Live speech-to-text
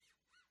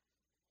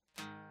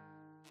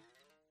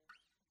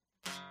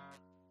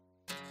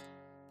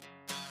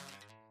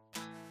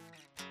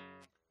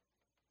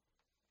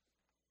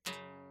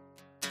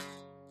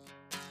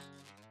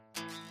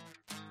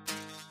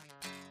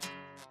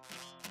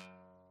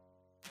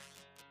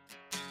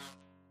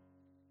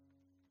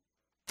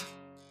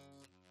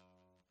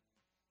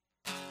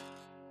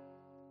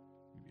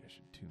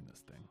should tune this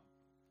thing.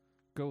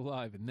 Go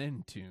live and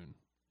then tune.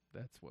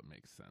 That's what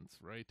makes sense,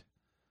 right?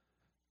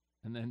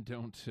 And then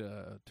don't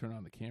turn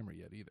on the camera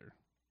yet either.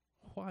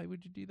 Why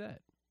would you do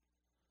that?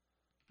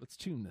 Let's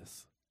tune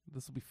this.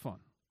 This will be fun.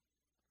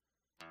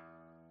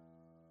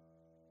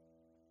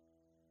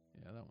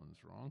 Yeah, that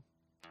one's wrong.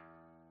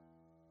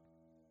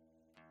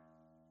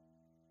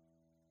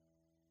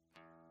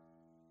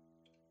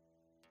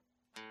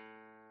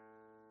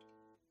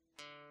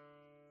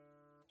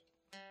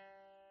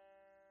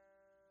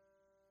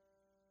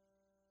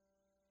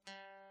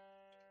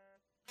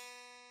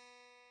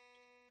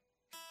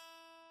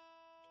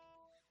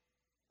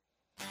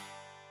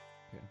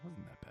 Okay, it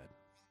wasn't that bad.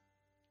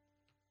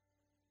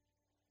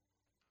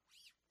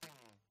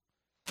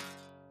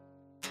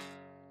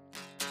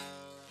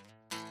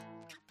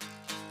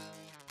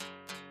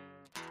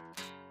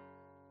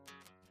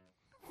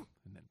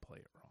 And then play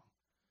it wrong.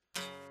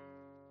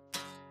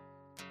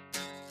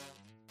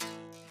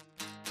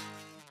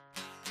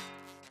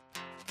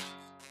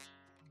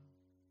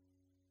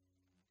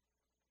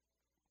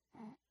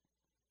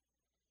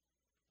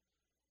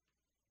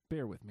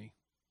 Bear with me.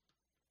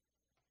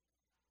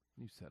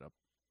 New setup.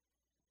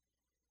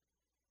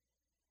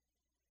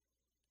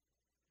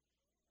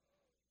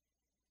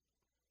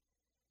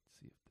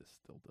 See if this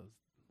still does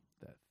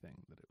that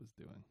thing that it was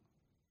doing.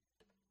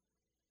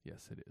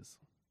 Yes, it is.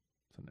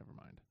 So never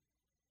mind.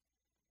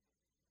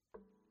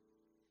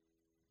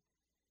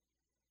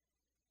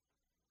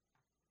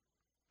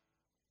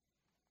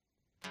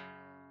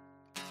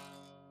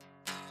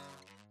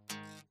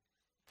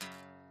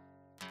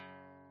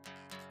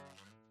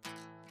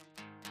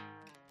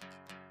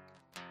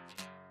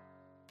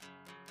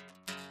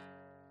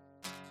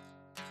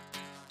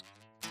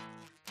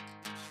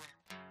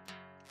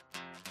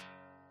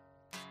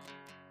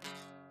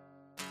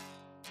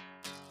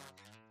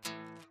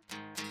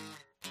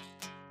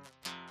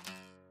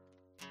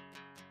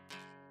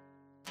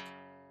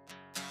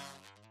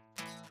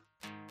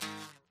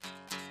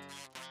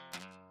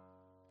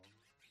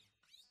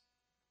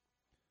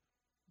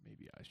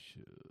 Maybe I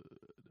should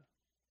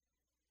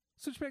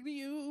switch back to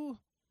you.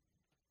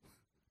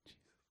 Jesus.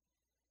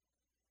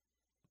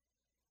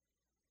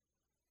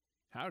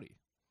 Howdy.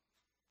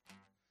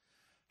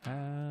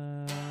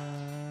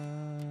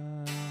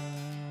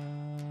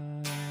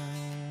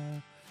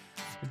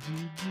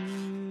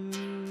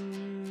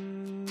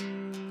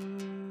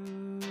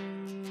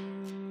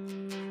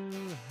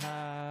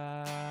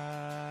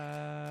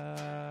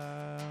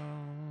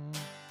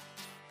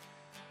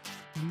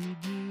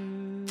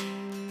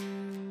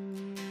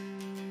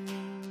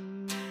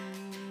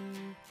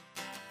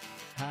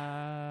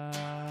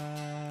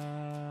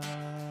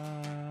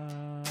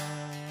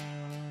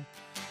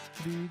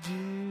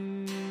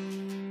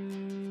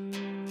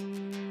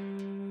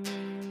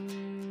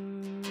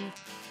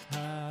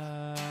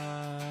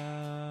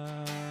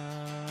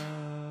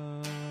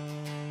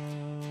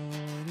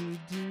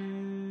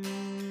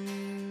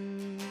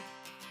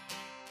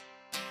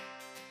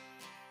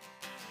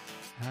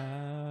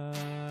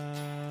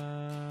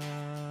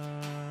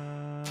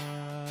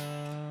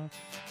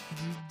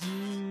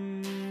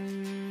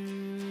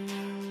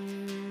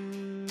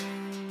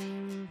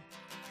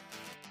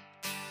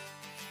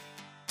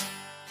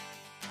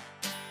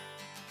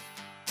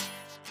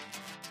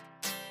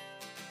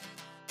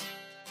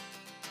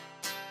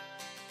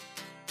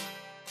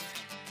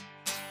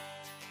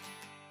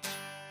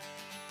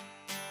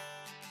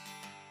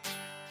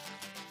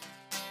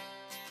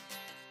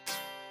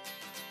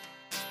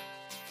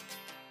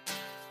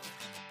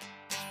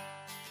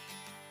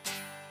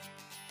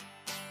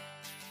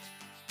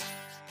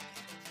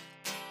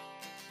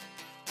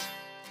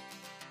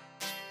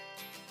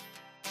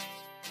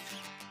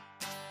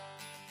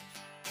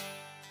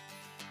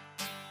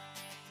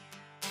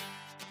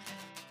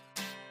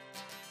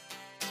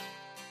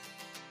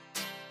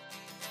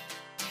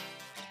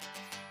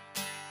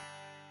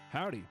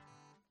 Howdy.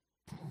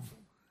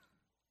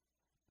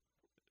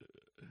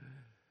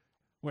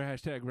 We're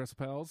hashtag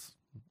WrestlePals,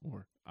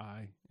 or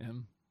I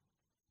am.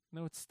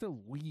 No, it's still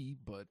we,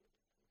 but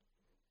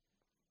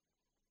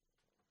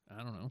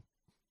I don't know.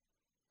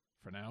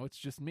 For now, it's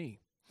just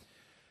me.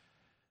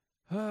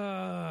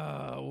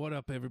 What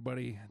up,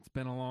 everybody? It's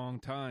been a long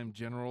time,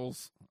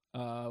 generals.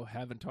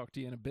 Haven't talked to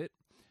you in a bit.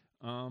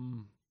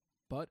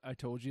 But I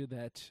told you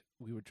that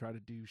we would try to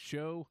do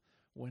show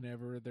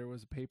whenever there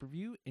was a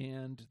pay-per-view,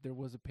 and there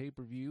was a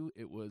pay-per-view.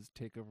 It was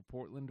TakeOver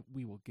Portland.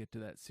 We will get to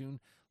that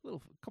soon. A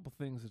couple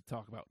things to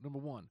talk about. Number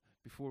one,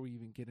 before we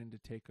even get into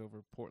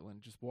TakeOver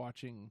Portland, just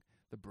watching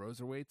the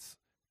Broserweights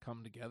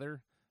come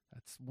together.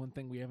 That's one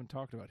thing we haven't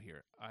talked about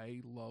here.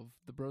 I love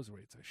the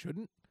Broserweights. I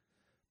shouldn't.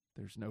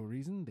 There's no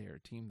reason. They're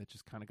a team that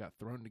just kind of got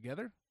thrown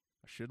together.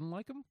 I shouldn't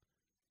like them.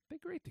 They're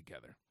great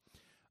together.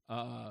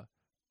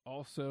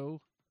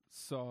 Also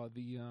saw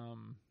the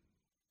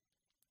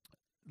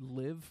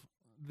Liv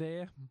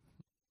there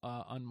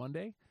on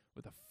Monday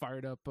with a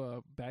fired up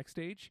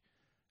backstage.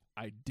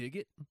 I dig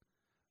it.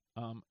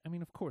 I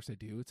mean, of course I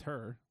do. It's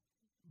her.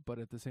 But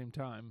at the same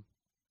time,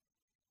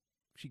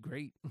 she's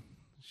great.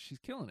 She's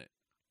killing it.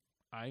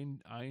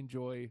 I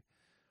enjoy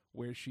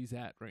where she's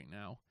at right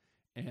now,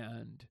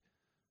 and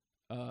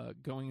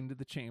going into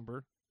the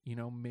chamber,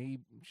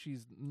 maybe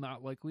she's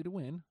not likely to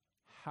win.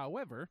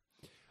 However,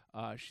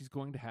 she's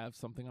going to have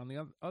something on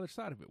the other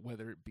side of it,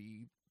 whether it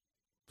be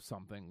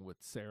something with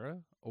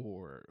Sarah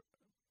or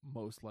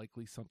most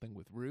likely something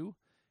with Rue.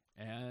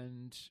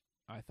 And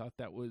I thought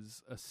that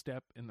was a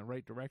step in the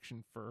right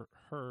direction for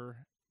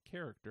her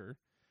character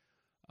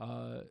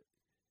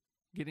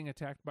getting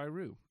attacked by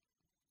Rue.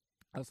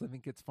 I also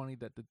think it's funny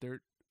that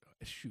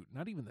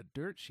not even the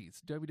dirt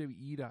sheets,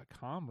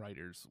 WWE.com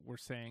writers were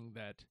saying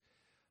that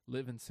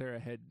Liv and Sarah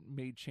had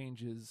made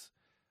changes,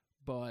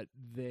 but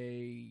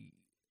they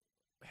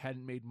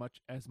hadn't made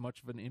as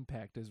much of an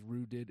impact as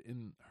Rue did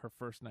in her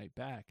first night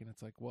back. And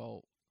it's like,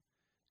 well,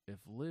 if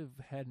Liv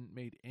hadn't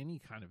made any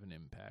kind of an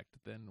impact,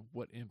 then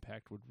what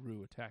impact would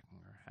Rue attacking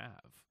her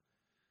have?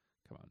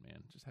 Come on,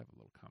 man. Just have a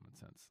little common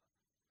sense.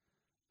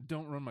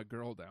 Don't run my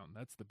girl down.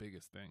 That's the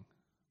biggest thing.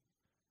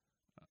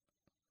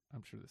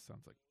 I'm sure this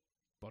sounds like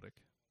buttock.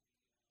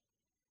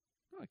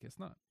 No, I guess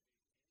not.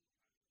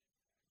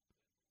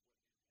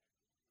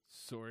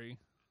 Sorry.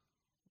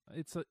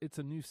 It's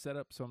a new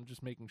setup, so I'm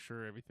just making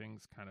sure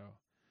everything's kind of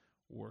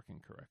working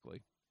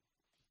correctly.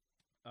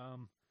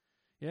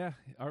 Yeah,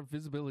 our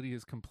visibility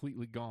is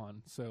completely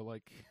gone, so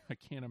like I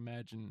can't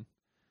imagine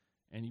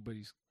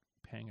anybody's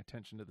paying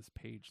attention to this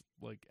page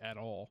like at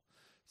all.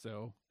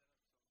 So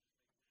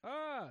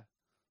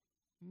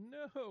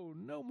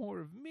no more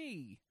of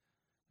me.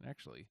 And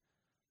actually,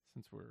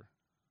 since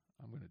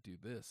I'm going to do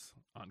this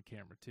on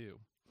camera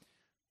too,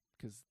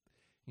 because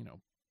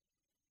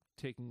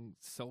taking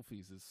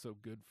selfies is so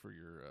good for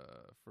your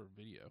for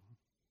video.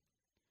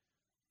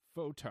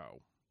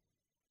 Photo.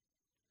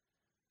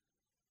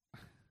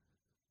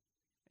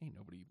 Ain't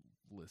nobody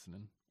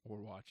listening or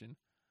watching.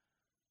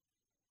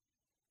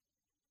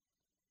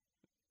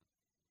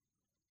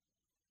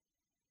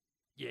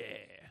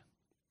 Yeah.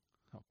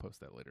 I'll post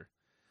that later.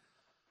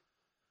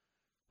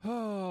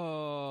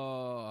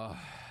 Oh,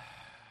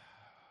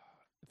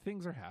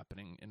 things are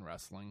happening in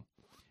wrestling,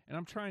 and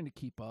I'm trying to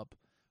keep up,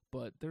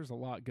 but there's a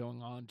lot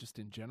going on just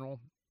in general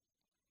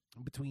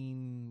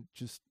between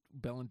just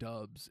Bell and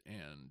Dubs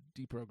and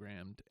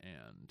Deprogrammed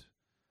and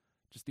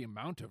just the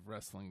amount of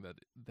wrestling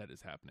that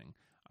is happening.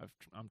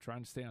 I'm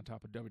trying to stay on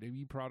top of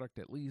WWE product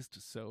at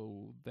least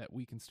so that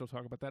we can still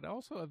talk about that.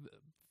 Also, I've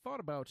thought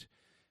about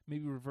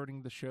maybe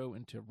reverting the show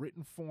into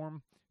written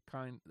form,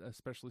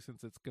 especially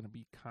since it's going to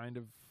be kind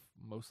of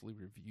mostly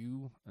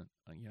review,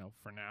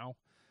 for now.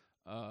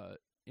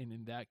 And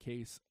in that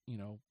case,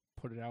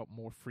 put it out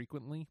more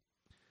frequently.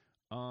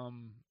 I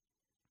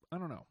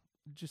don't know.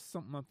 Just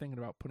something I'm thinking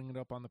about, putting it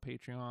up on the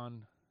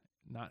Patreon,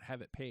 not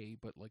have it pay,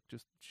 but like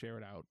just share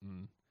it out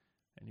and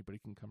anybody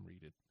can come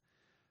read it.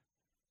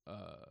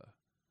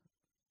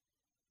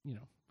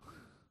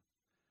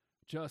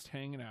 Just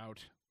hanging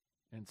out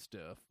and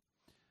stuff.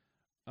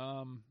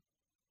 I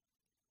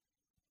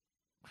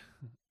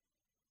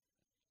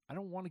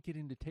don't want to get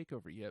into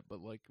TakeOver yet,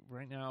 but like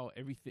right now,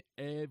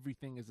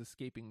 everything is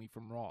escaping me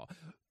from Raw.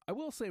 I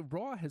will say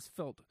Raw has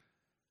felt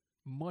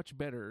much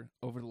better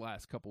over the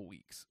last couple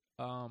weeks.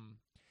 A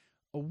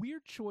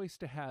weird choice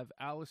to have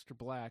Aleister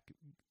Black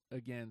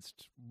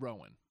against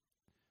Rowan,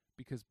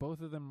 because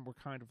both of them were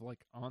kind of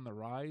like on the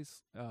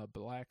rise.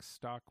 Black's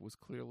stock was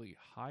clearly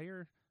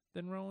higher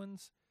than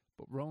Rowan's,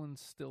 but Rowan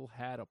still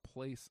had a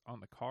place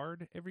on the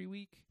card every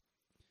week.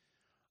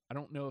 I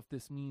don't know if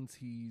this means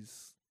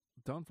he's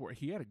done for it.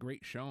 He had a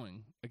great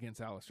showing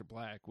against Aleister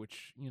Black,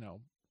 which,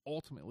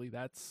 ultimately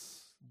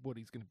that's what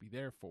he's going to be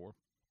there for.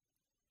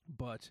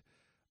 But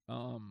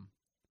I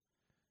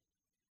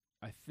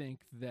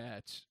think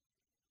that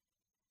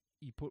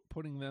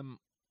putting them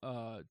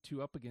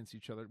two up against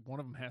each other, one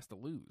of them has to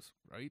lose,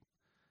 right?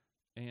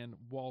 And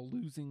while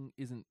losing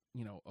isn't,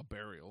 a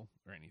burial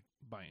or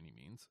by any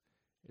means,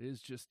 it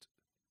is just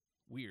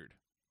weird.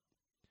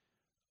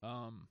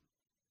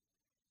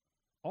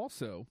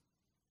 Also,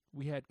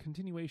 we had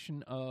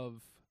continuation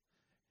of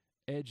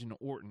Edge and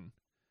Orton,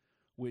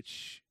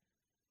 which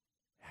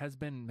has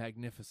been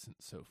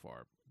magnificent so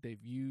far. They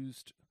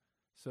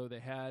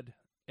had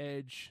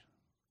Edge,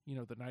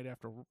 the night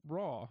after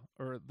Raw,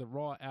 or the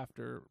Raw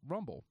after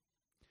Rumble.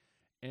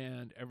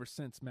 And ever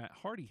since, Matt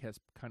Hardy has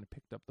kind of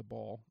picked up the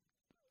ball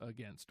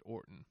against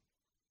Orton.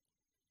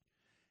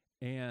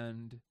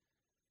 And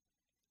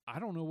I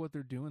don't know what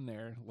they're doing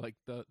there. Like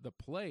the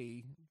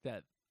play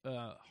that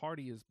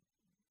Hardy is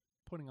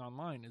putting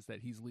online is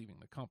that he's leaving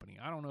the company.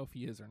 I don't know if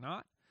he is or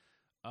not.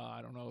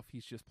 I don't know if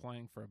he's just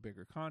playing for a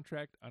bigger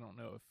contract. I don't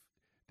know if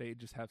they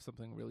just have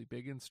something really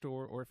big in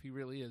store, or if he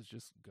really is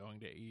just going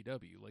to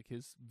AEW. Like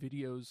his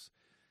videos,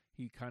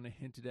 he kind of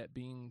hinted at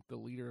being the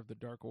leader of the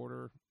Dark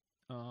Order.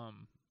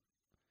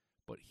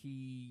 But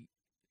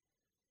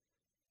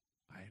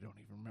I don't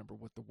even remember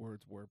what the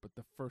words were, but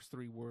the first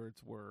three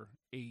words were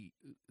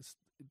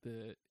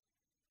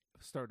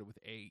started with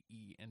A,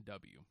 E, and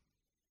W.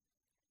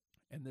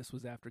 And this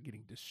was after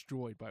getting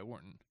destroyed by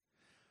Orton.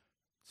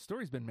 The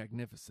story's been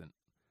magnificent.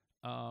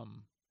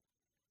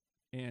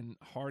 And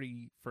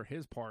Hardy, for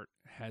his part,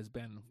 has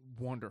been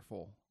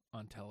wonderful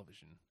on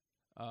television.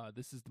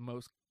 This is the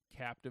most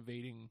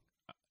captivating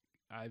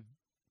I've.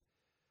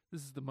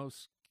 This is the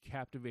most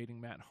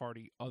captivating Matt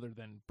Hardy, other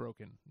than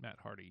broken Matt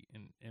Hardy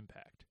in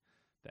Impact,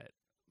 that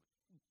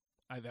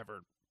I've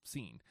ever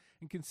seen.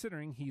 And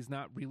considering he's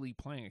not really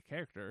playing a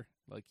character,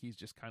 like he's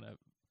just kind of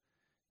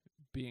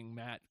being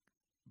Matt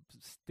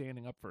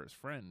standing up for his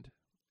friend,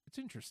 it's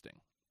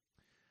interesting.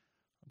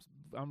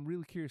 I'm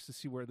really curious to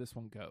see where this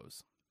one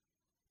goes.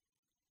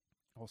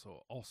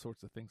 Also, all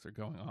sorts of things are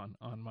going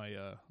on my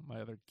my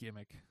other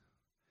gimmick,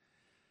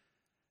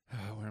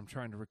 where I'm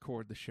trying to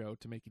record the show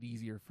to make it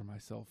easier for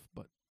myself,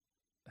 but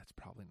that's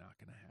probably not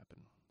going to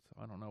happen.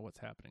 So I don't know what's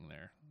happening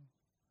there.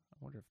 I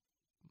wonder if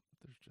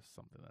there's just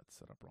something that's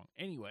set up wrong.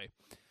 Anyway,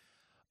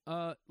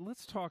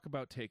 let's talk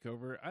about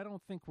TakeOver. I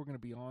don't think we're going to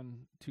be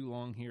on too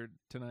long here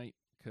tonight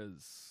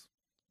because,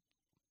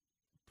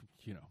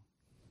 you know,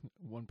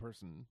 one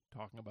person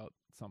talking about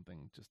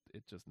something,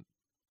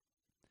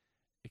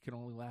 it can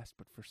only last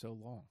but for so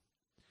long.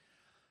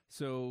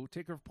 So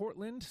TakeOver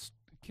Portland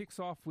kicks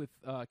off with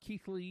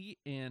Keith Lee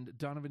and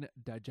Donovan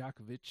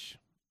Dijakovic.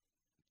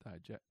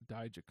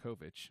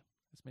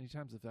 As many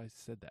times as I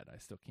said that, I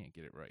still can't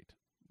get it right.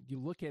 You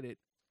look at it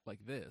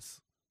like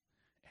this,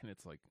 and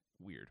it's like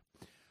weird.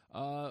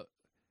 I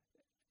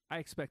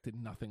expected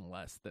nothing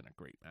less than a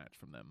great match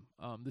from them.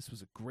 This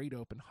was a great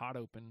hot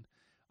open.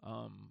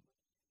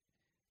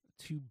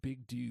 Two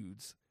big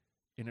dudes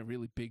in a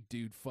really big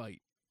dude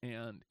fight.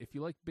 And if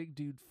you like big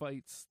dude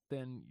fights,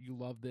 then you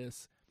love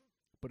this.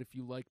 But if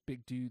you like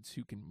big dudes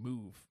who can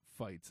move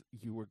fights,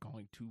 you are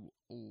going to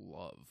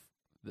love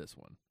this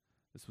one.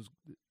 This was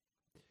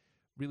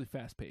really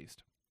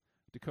fast-paced.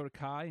 Dakota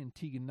Kai and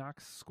Tegan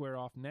Knox square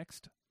off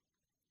next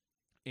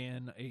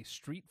in a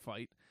street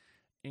fight.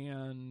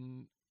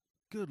 And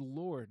good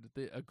Lord,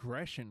 the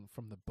aggression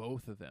from the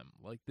both of them.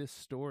 Like, this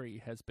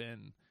story has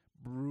been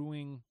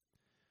brewing.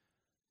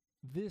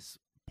 This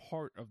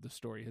part of the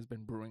story has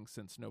been brewing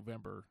since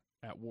November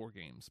at War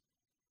Games.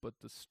 But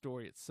the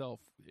story itself,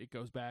 it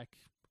goes back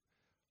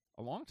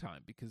a long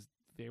time because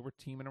they were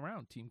teaming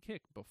around, Team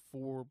Kick,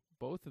 before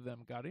both of them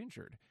got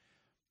injured.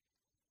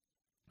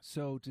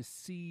 So to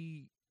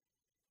see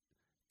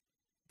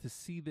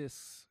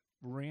this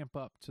ramp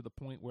up to the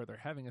point where they're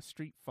having a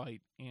street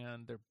fight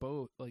and they're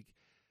both, like,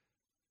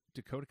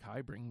 Dakota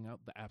Kai bringing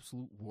out the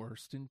absolute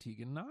worst in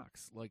Tegan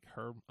Knox. Like,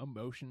 her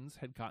emotions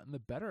had gotten the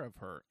better of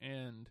her,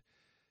 and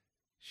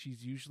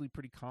she's usually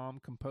pretty calm,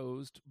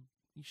 composed.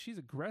 She's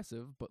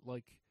aggressive, but,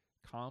 like,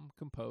 calm,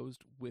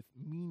 composed with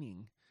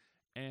meaning.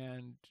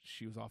 And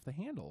she was off the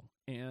handle.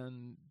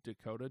 And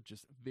Dakota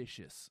just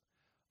vicious.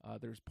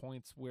 There's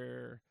points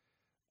where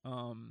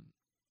Tegan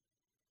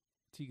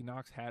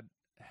Knox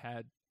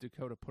had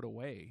Dakota put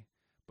away,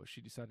 but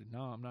she decided,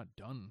 no, I'm not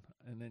done,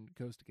 and then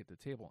goes to get the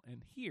table.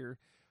 And here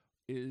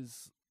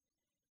is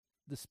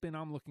the spin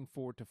I'm looking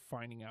forward to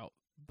finding out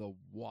the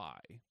why.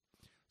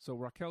 So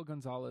Raquel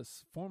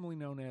Gonzalez, formerly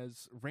known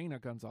as Reina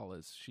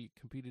Gonzalez, she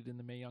competed in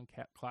the Mae Young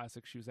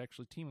Classic. She was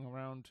actually teaming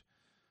around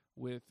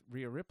with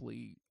Rhea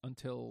Ripley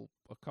until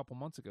a couple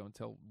months ago,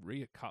 until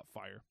Rhea caught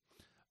fire.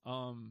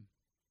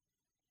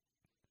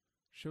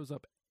 Shows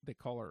up, they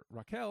call her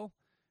Raquel,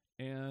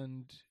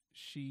 and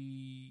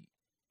she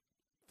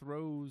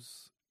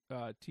throws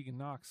Tegan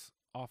Knox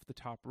off the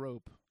top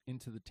rope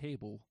into the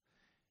table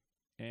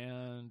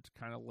and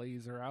kind of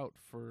lays her out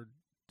for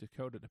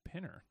Dakota to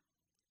pin her,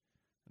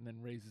 and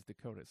then raises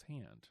Dakota's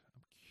hand.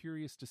 I'm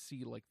curious to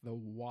see, like, the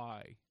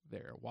why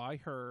there. Why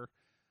her?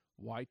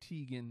 Why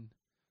Tegan?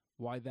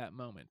 Why that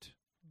moment?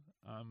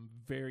 I'm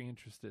very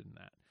interested in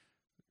that.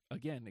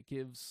 Again, it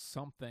gives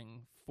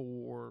something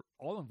for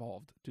all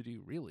involved to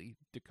do, really.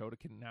 Dakota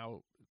can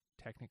now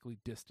technically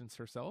distance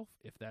herself,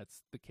 if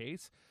that's the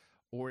case.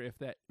 Or if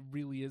that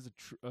really is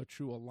a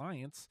true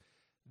alliance,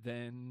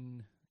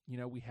 then, you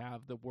know, we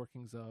have the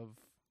workings of,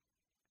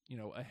 you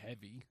know, a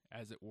heavy,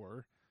 as it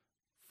were,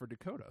 for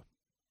Dakota.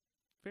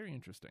 Very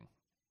interesting.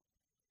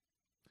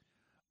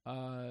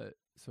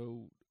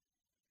 So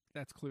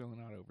that's clearly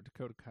not over.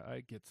 Dakota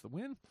Kai gets the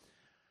win.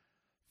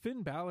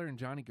 Finn Balor and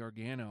Johnny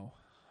Gargano.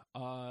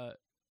 I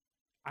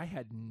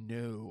had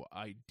no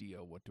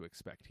idea what to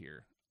expect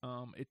here.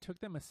 It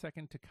took them a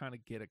second to kind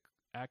of get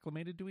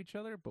acclimated to each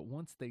other, but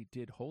once they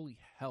did, holy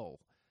hell,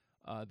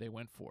 they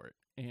went for it.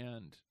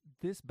 And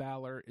this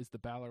Balor is the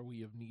Balor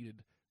we have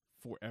needed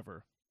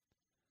forever.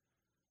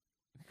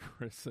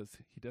 Chris says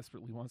he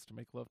desperately wants to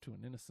make love to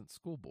an innocent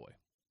schoolboy.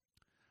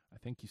 I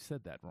think you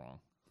said that wrong.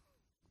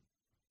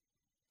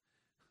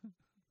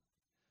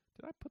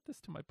 Did I put this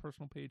to my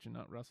personal page and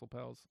not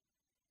WrestlePals?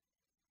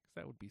 Because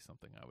that would be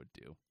something I would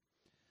do.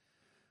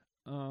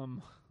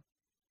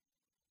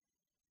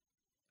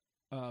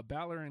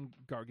 Balor and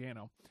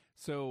Gargano.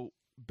 So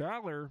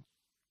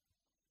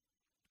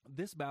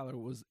this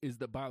Balor is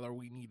the Balor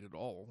we needed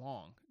all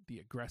along. The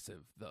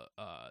aggressive,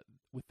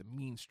 with the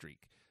mean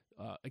streak.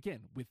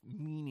 Again, with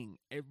meaning,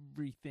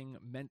 everything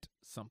meant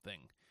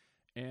something.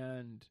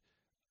 And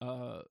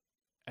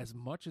as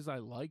much as I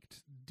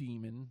liked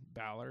Demon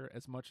Balor,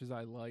 as much as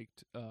I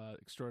liked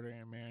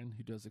Extraordinary Man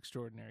who does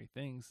extraordinary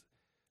things,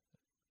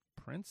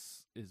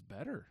 Prince is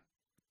better.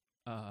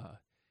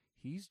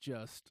 He's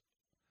just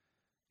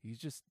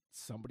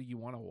somebody you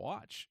want to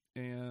watch,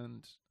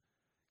 and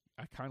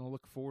I kind of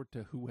look forward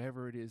to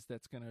whoever it is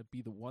that's going to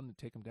be the one to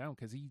take him down,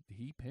 because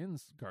he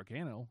pins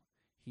Gargano.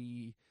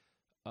 He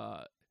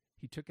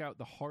took out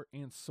the heart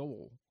and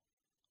soul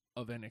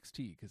of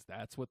NXT, because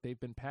that's what they've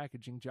been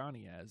packaging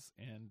Johnny as,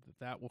 and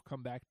that will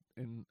come back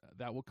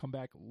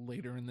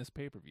later in this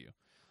pay-per-view.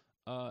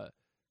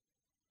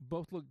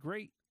 Both look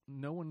great.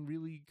 No one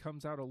really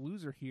comes out a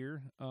loser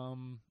here.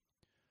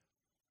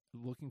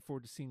 Looking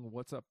forward to seeing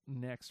what's up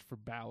next for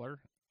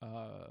Balor.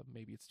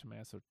 Maybe it's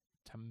Tommaso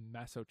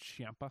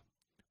Ciampa.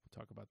 We'll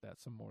talk about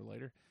that some more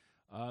later.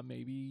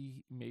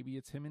 Maybe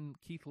it's him and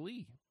Keith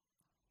Lee.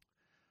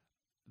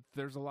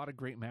 There's a lot of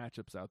great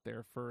matchups out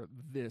there for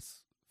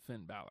this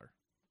Finn Balor.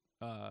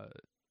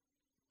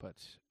 But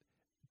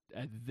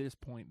at this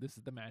point, this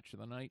is the match of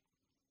the night.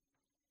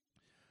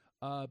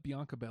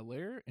 Bianca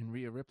Belair and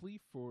Rhea Ripley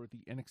for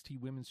the NXT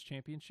Women's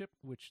Championship,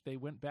 which they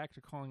went back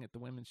to calling it the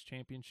Women's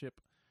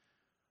Championship.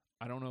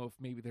 I don't know if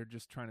maybe they're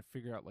just trying to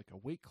figure out like a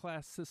weight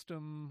class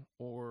system,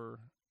 or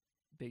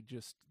they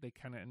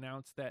kind of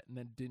announced that and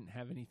then didn't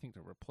have anything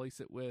to replace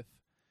it with.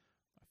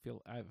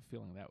 I have a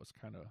feeling that was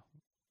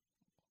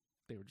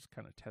they were just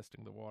kind of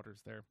testing the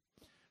waters there.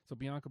 So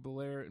Bianca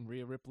Belair and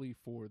Rhea Ripley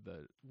for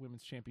the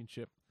Women's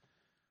Championship.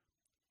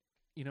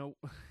 You know,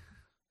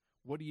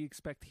 what do you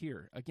expect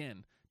here?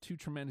 Again, two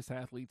tremendous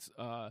athletes.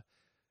 I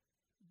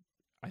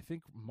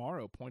think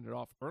Morrow pointed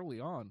off early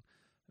on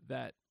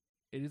that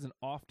it isn't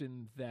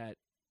often that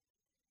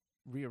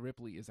Rhea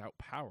Ripley is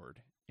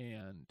outpowered,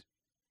 and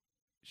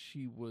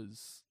she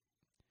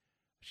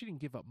didn't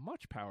give up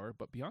much power,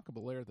 but Bianca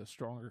Belair, the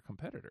stronger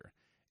competitor,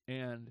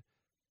 and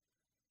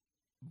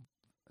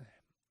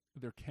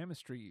their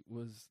chemistry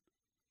was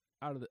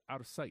out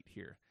of sight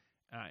here.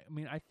 I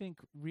mean, I think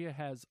Rhea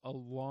has a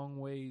long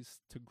ways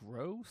to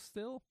grow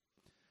still,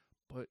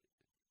 but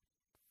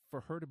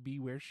for her to be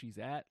where she's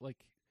at,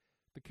 like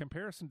the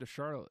comparison to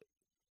Charlotte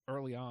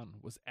early on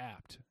was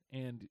apt,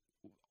 and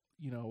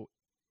you know,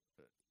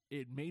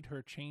 it made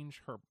her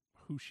change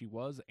who she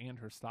was and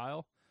her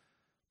style,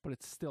 but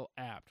it's still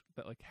apt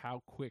that like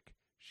how quick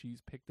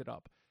she's picked it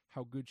up,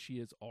 how good she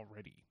is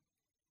already.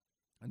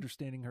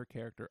 Understanding her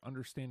character,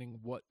 understanding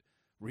what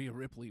Rhea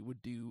Ripley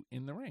would do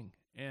in the ring.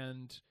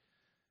 And,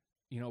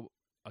 you know,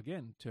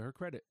 again, to her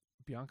credit,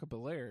 Bianca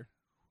Belair,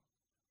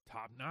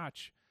 top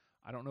notch.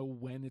 I don't know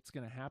when it's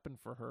going to happen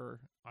for her.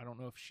 I don't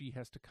know if she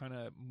has to kind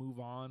of move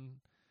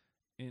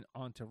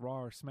onto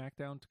Raw or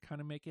SmackDown to kind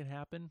of make it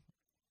happen.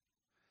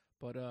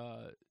 But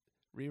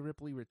Rhea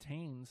Ripley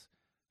retains.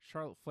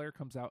 Charlotte Flair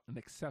comes out and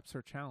accepts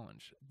her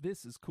challenge.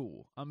 This is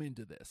cool. I'm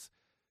into this.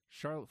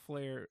 Charlotte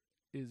Flair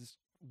is,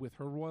 with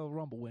her Royal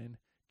Rumble win,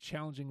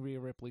 challenging Rhea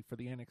Ripley for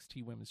the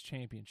NXT Women's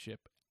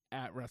Championship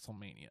at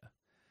WrestleMania,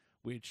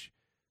 which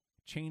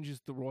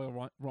changes the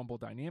Royal Rumble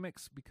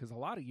dynamics, because a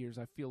lot of years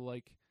I feel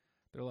like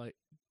they're like,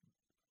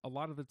 a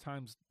lot of the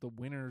times the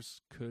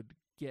winners could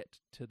get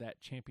to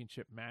that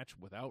championship match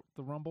without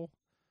the Rumble.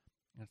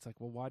 And it's like,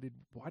 well, why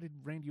did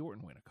Randy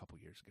Orton win a couple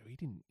years ago? He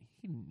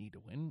didn't need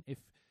to win. If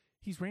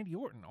he's Randy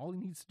Orton, all he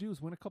needs to do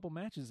is win a couple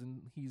matches and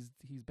he's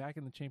back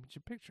in the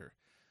championship picture.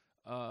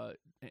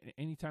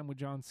 Anytime with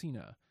John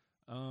Cena,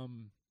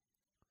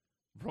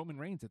 Roman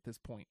Reigns at this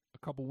point, a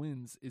couple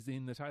wins is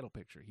in the title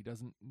picture. He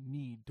doesn't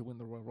need to win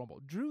the Royal Rumble.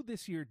 Drew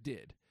this year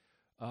did,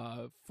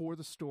 for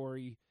the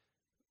story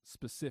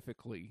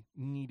specifically,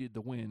 needed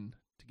the win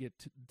to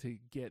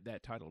get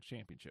that title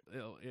championship.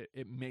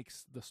 It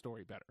makes the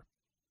story better.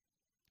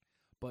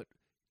 But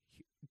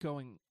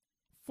going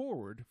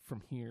forward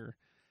from here,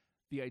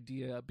 the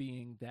idea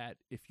being that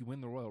if you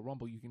win the Royal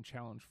Rumble, you can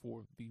challenge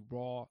for the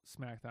Raw,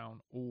 SmackDown,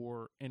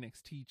 or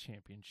NXT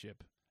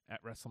championship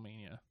at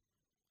WrestleMania.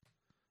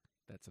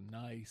 That's a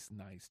nice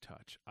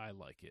touch. I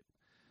like it.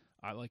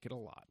 I like it a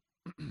lot.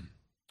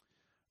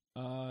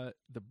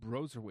 The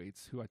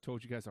Broserweights, who I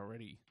told you guys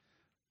already,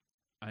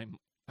 I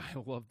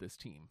love this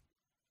team.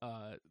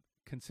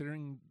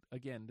 Considering,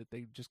 again, that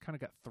they just kind of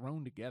got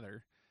thrown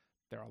together,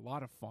 they're a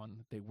lot of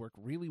fun. They work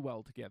really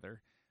well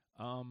together.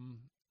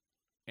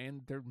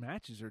 And their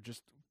matches are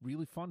just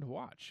really fun to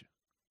watch.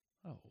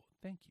 Oh,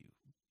 thank you,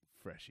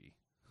 Freshie.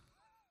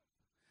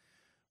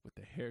 With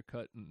the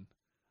haircut, and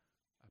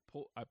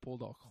I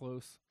pulled all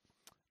close.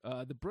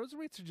 The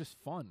Broserweights are just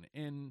fun,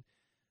 and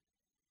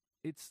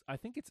I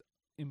think it's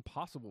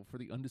impossible for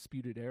the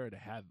Undisputed Era to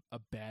have a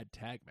bad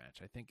tag match.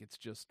 I think it's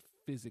just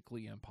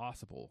physically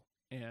impossible.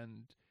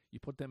 And you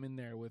put them in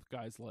there with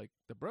guys like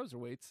the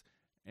Broserweights,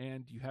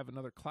 and you have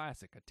another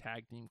classic, a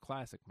tag team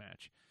classic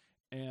match.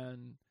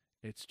 And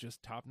it's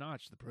just top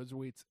notch. The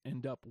Broserweights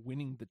end up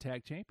winning the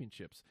tag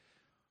championships.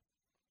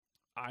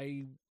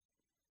 I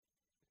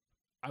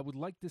would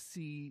like to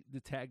see the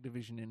tag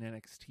division in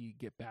NXT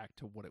get back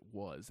to what it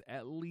was,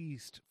 at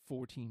least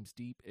 4 teams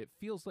deep. It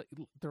feels like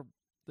the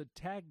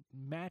tag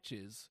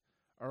matches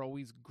are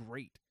always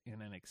great in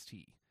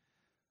NXT.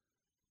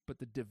 but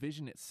the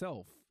division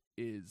itself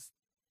is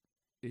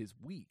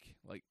weak.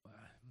 Like,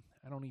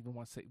 I don't even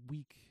want to say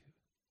weak.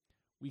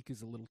 Weak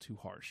is a little too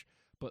harsh,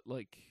 but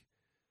like,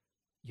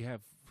 you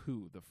have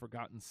the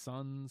Forgotten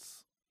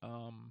Sons,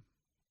 a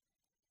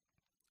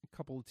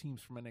couple of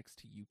teams from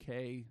NXT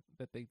UK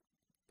that they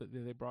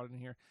brought in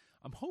here.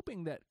 I'm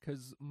hoping that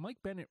because Mike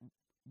Bennett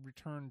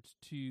returned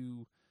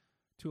to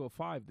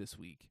 205 this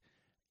week,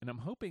 and I'm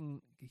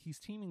hoping he's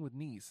teaming with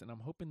Nice, and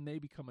I'm hoping they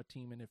become a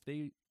team. And if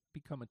they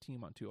become a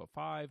team on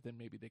 205, then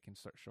maybe they can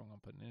start showing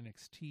up in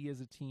NXT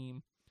as a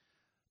team.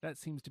 That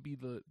seems to be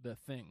the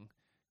thing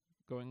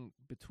going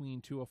between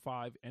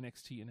 205,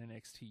 NXT, and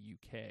NXT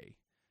UK,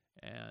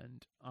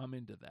 and I'm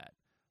into that.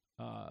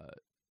 I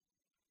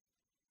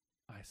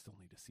still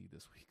need to see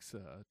this week's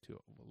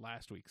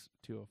last week's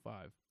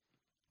 205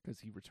 because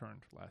he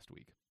returned last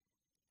week.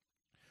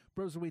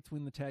 Broserweights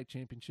win the tag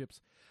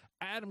championships.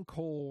 Adam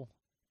Cole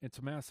and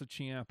Tommaso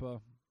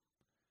Ciampa.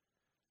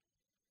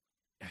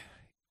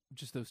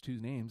 Just those two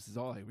names is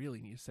all I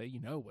really need to say. You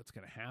know what's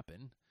going to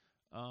happen.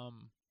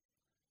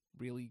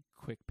 Really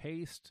quick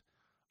paced.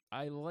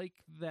 I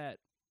like that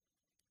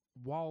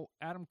while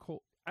Adam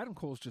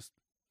Cole's just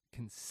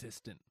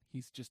consistent.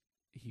 He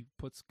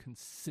puts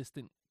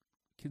consistently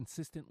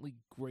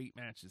great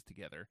matches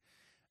together.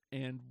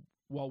 And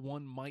while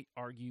one might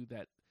argue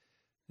that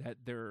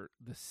they're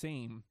the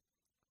same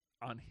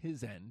on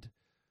his end,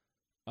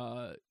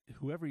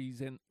 whoever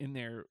he's in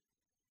there,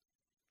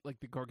 like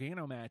the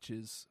Gargano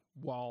matches,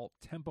 while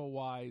tempo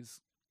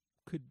wise,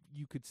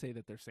 you could say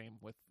that they're same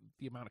with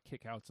the amount of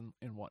kickouts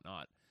and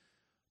whatnot.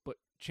 But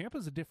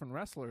Ciampa's a different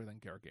wrestler than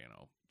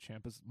Gargano.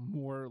 Ciampa's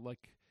more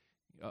like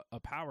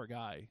a power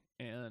guy,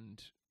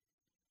 and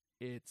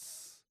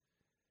it's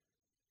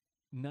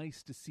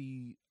nice to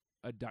see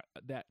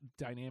that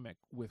dynamic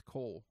with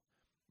Cole.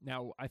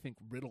 Now, I think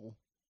Riddle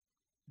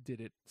did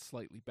it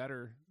slightly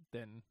better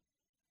than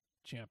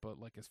Ciampa,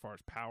 like as far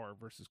as power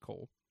versus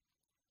Cole.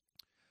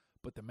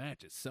 But the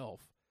match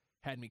itself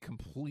had me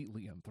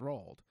completely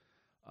enthralled.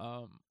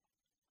 I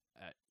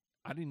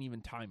didn't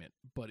even time it,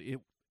 but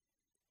it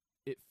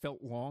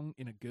felt long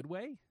in a good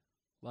way.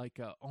 Like,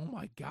 oh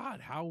my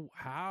God, how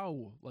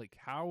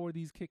are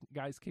these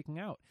guys kicking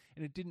out?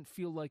 And it didn't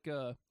feel like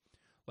a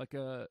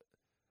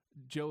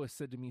Joe has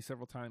said to me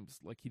several times,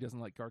 like he doesn't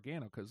like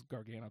Gargano because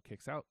Gargano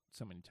kicks out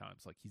so many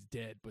times. Like he's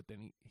dead, but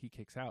then he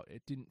kicks out.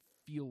 It didn't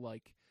feel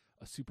like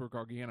a super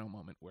Gargano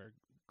moment where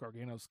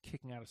Gargano's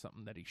kicking out of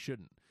something that he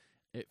shouldn't.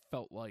 It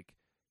felt like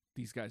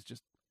these guys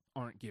just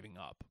aren't giving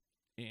up,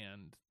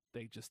 and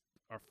they just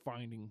are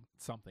finding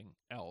something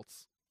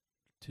else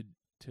to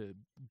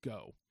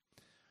go.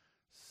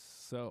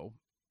 So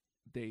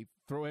they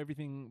throw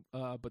everything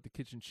but the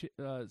kitchen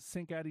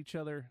sink at each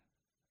other.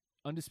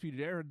 Undisputed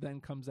Era then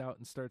comes out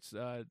and starts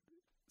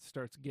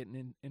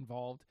getting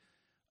involved.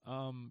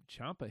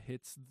 Ciampa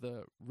hits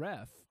the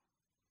ref.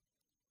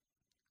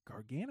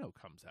 Gargano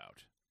comes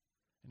out.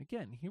 And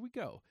again, here we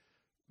go.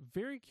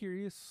 Very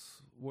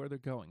curious where they're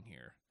going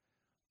here.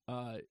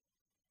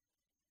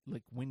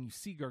 Like when you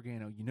see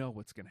Gargano, you know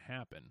what's going to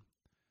happen.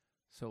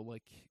 So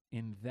like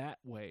in that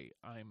way,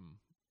 I'm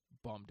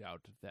bummed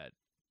out that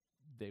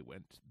they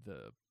went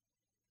the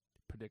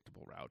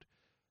predictable route.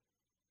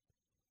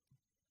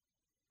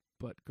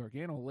 But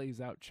Gargano lays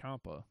out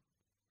Ciampa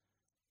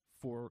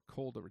for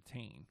Cole to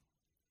retain.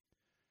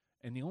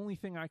 And the only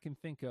thing I can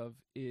think of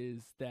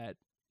is that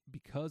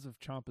because of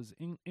Ciampa's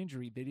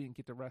injury, they didn't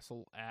get to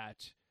wrestle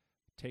at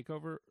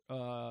TakeOver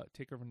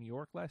New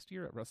York last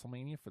year at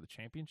WrestleMania for the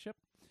championship.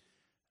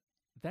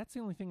 That's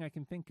the only thing I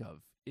can think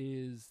of,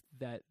 is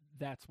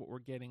that's what we're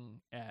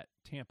getting at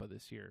Tampa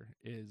this year,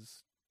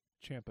 is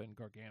Ciampa and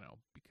Gargano,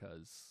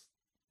 because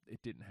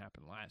it didn't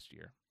happen last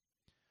year.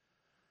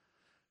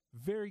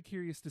 Very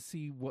curious to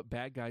see what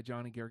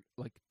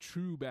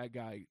true bad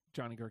guy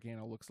Johnny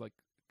Gargano looks like,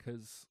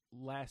 because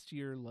last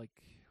year, like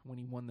when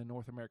he won the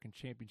North American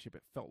Championship,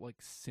 it felt like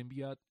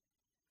symbiote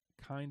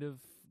kind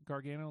of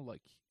Gargano,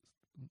 like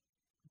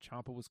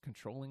Ciampa was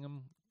controlling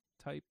him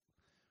type,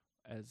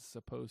 as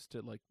opposed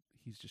to like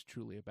he's just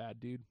truly a bad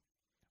dude.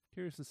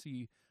 Curious to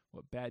see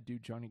what bad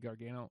dude Johnny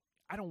Gargano.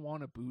 I don't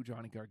want to boo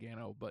Johnny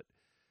Gargano, but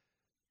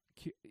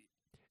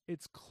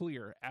it's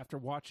clear after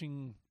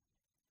watching.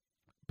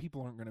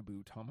 People aren't going to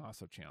boo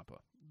Tommaso Ciampa.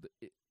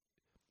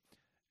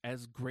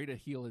 As great a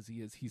heel as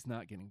he is, he's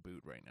not getting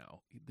booed right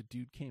now. The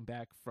dude came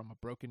back from a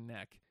broken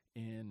neck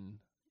in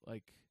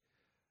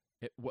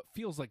what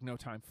feels like no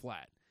time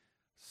flat.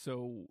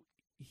 So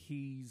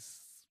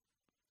he's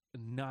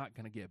not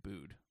going to get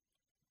booed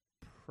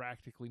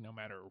practically no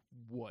matter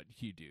what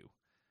you do.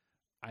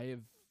 I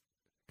have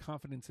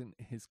confidence in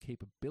his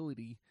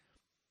capability,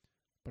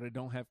 but I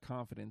don't have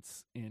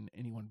confidence in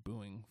anyone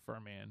booing for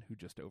a man who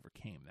just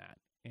overcame that.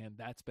 And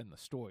that's been the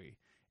story.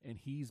 And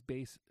he's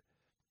basically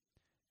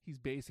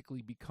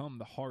become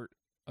the heart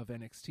of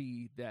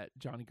NXT that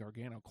Johnny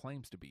Gargano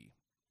claims to be.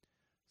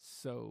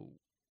 So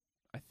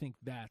I think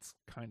that's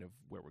kind of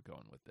where we're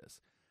going with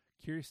this.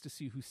 Curious to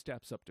see who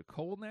steps up to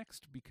Cole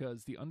next,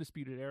 because the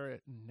Undisputed Era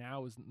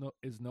now is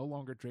no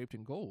longer draped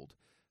in gold.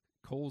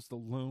 Cole's the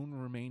lone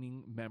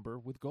remaining member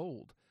with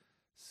gold.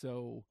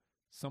 So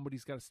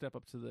somebody's got to step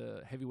up to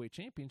the heavyweight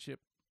championship.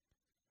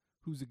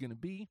 Who's it going to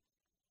be?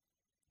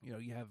 You know,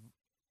 you have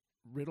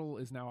Riddle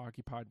is now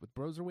occupied with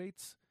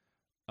broserweights.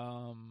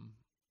 I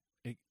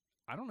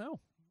don't know.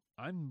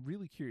 I'm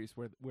really curious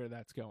where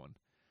that's going.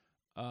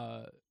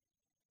 I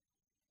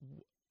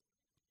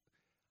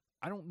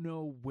don't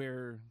know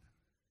where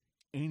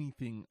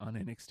anything on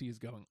NXT is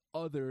going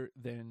other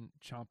than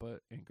Ciampa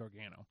and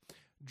Gargano.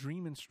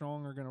 Dream and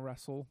Strong are going to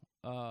wrestle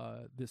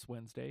this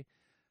Wednesday.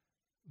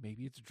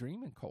 Maybe it's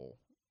Dream and Cole.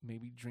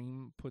 Maybe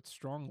Dream puts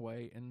Strong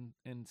away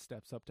and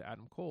steps up to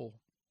Adam Cole.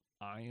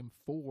 I am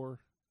for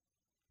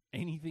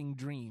anything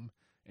Dream,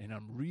 and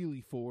I'm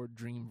really for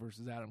Dream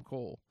versus Adam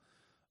Cole.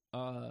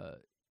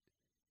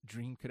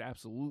 Dream could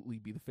absolutely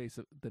be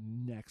the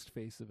next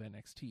face of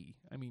NXT.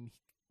 I mean,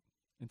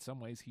 in some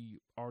ways he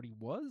already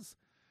was,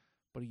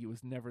 but he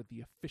was never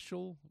the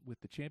official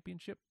with the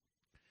championship.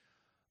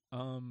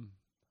 I'm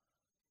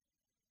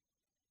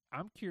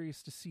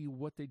curious to see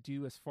what they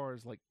do as far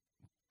as like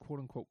quote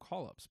unquote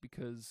call ups,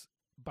 because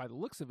by the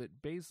looks of it,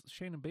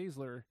 Shayna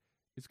Baszler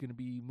is going to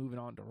be moving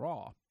on to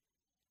Raw.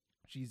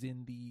 She's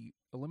in the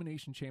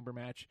Elimination Chamber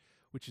match,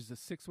 which is a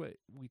 6-way.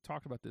 We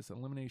talked about this.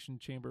 Elimination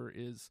Chamber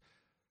is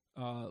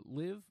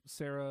Liv,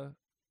 Sarah,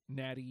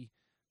 Natty,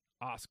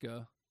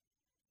 Asuka,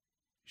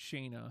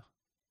 Shayna.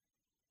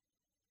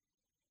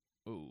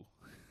 Oh,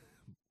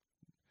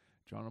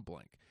 drawing a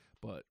blank.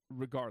 But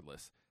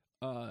regardless,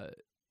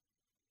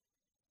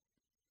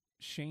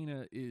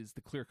 Shayna is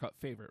the clear-cut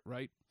favorite,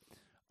 right?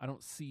 I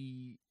don't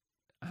see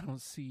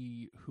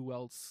who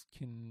else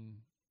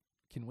can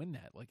win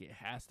that. Like, it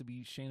has to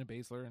be Shayna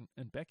Baszler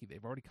and Becky.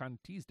 They've already kind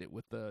of teased it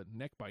with the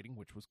neck biting,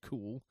 which was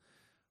cool.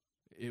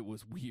 It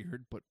was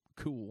weird, but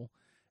cool.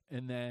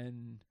 And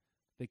then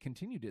they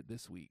continued it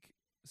this week.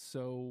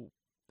 So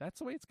that's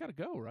the way it's got to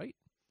go, right?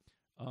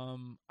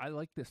 I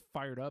like this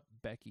fired up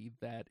Becky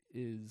that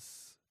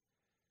is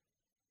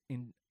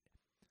in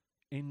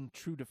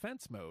true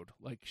defense mode.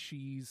 Like,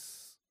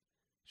 she's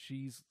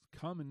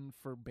coming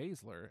for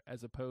Baszler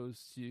as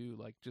opposed to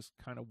like just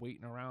kind of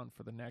waiting around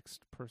for the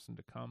next person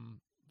to come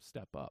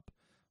step up.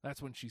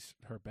 That's when she's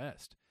her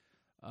best.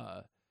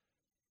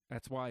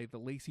 That's why the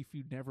Lacey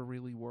feud never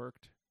really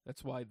worked.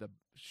 That's why the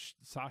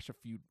Sasha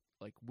feud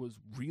like was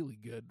really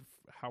good,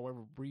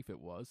 however brief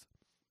it was.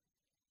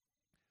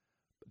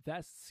 But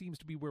that seems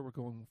to be where we're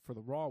going for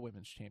the Raw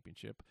Women's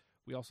Championship.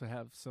 We also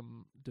have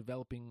some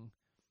developing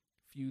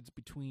feuds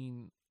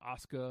between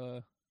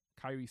Asuka,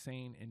 Kairi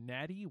Sane, and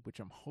Natty, which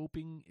I'm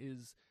hoping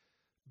is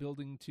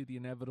building to the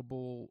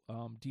inevitable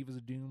Divas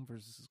of Doom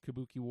versus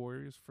Kabuki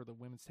Warriors for the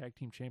Women's Tag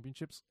Team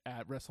Championships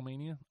at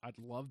WrestleMania. I'd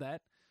love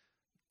that.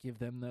 Give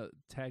them the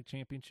tag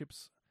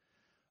championships.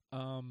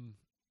 The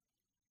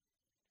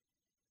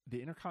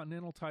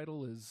Intercontinental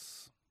title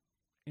is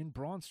in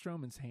Braun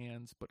Strowman's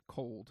hands, but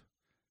cold.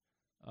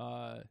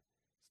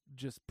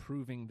 Just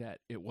proving that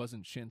it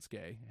wasn't Shinsuke.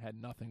 It had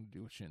nothing to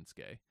do with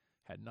Shinsuke.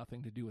 Had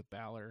nothing to do with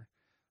Balor.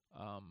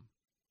 I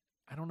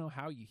don't know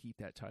how you heat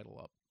that title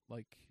up.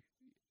 Like,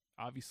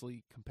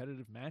 obviously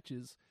competitive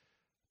matches,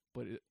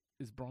 but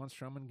is Braun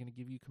Strowman going to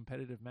give you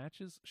competitive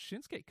matches?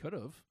 Shinsuke could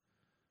have,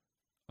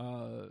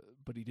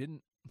 but he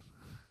didn't.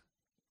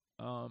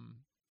 I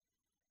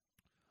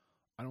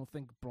don't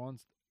think Braun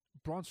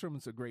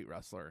Strowman's a great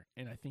wrestler,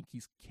 and I think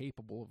he's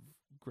capable of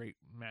great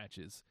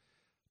matches,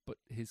 but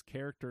his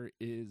character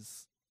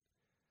is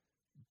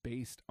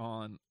based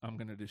on I'm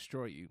going to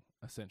destroy you,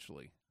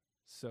 essentially.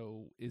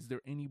 So is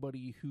there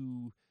anybody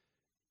who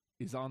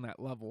is on that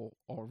level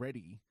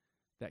already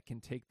that can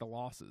take the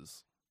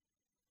losses?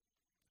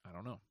 I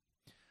don't know.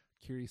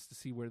 Curious to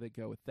see where they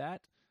go with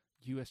that.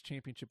 U.S.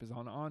 Championship is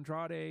on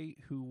Andrade,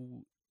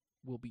 who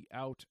will be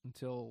out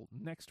until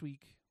next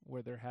week,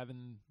 where they're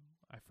having,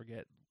 I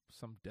forget,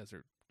 some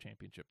desert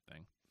championship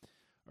thing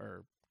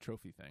or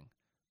trophy thing.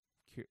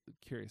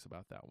 Curious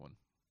about that one.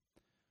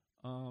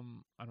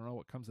 I don't know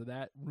what comes of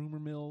that. Rumor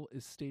mill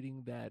is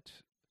stating that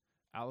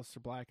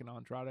Aleister Black and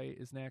Andrade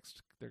is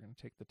next. They're going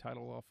to take the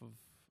title off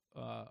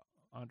of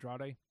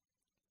Andrade.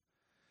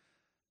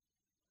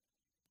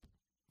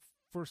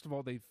 First of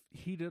all, they've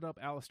heated up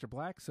Aleister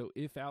Black, so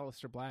if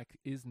Aleister Black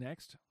is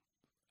next,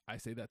 I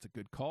say that's a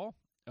good call.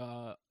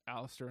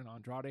 Aleister and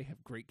Andrade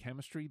have great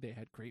chemistry. They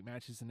had great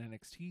matches in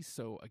NXT,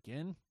 so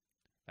again,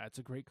 that's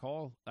a great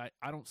call.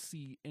 I don't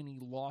see any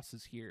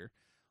losses here,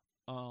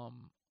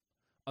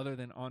 other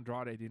than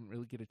Andrade didn't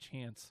really get a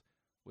chance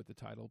with the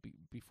title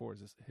before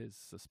his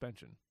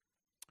suspension.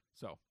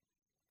 So,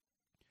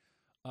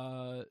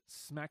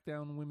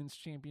 SmackDown Women's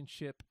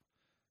Championship,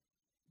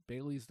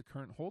 Bayley's the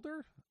current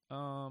holder.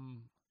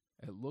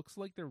 It looks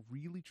like they're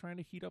really trying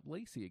to heat up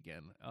Lacey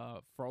again.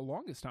 For the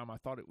longest time, I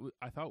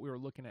thought we were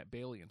looking at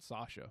Bayley and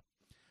Sasha,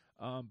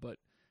 but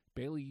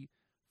Bayley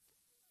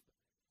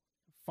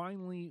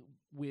finally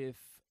with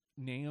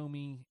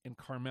Naomi and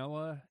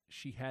Carmella,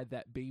 she had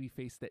that baby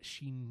face that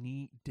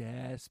she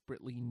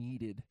desperately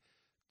needed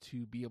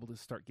to be able to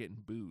start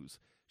getting boos.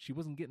 She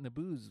wasn't getting the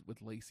boos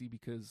with Lacey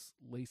because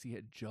Lacey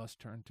had just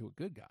turned to a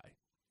good guy.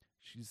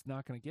 she's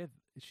not going to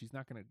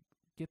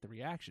get the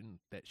reaction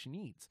that she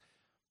needs.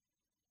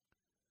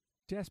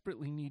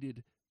 Desperately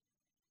needed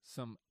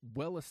some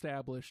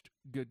well-established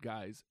good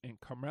guys,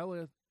 and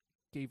Carmella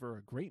gave her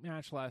a great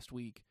match last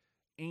week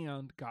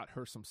and got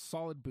her some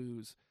solid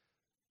boos.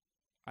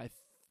 I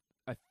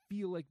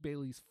feel like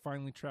Bayley's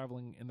finally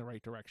traveling in the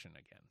right direction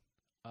again.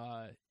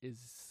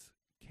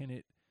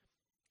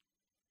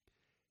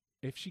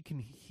 If she can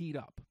heat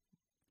up,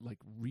 like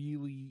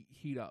really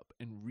heat up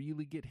and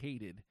really get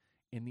hated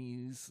in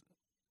these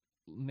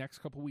next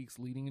couple weeks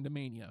leading into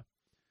Mania,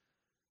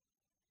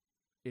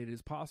 it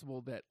is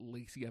possible that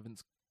Lacey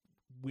Evans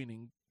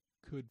winning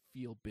could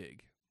feel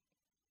big.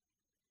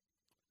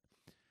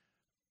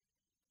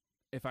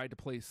 If I had to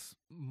place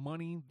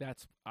money,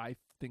 I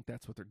think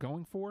that's what they're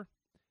going for.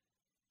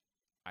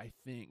 I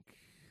think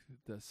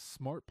the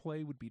smart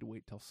play would be to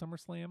wait till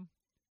SummerSlam.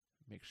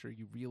 Make sure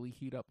you really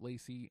heat up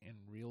Lacey and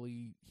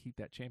really heat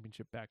that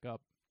championship back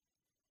up.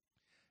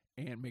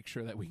 And make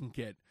sure that we can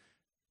get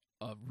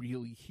a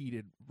really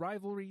heated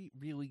rivalry,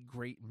 really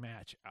great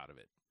match out of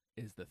it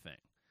is the thing.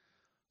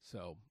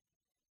 So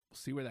we'll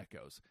see where that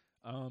goes.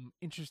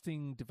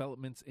 Interesting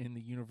developments in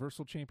the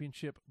Universal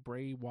Championship.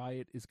 Bray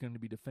Wyatt is going to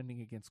be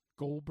defending against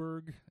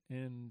Goldberg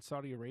in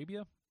Saudi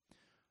Arabia.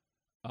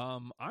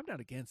 I'm not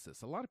against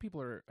this. A lot of people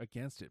are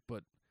against it,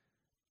 but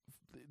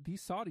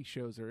these Saudi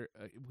shows are,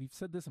 we've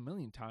said this a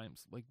million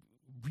times, like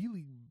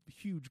really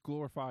huge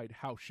glorified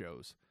house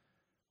shows.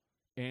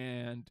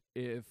 And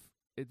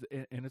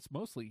it's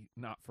mostly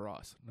not for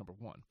us, number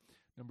one.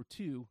 Number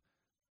two,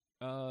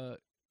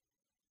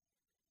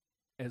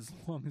 as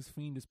long as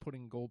Fiend is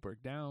putting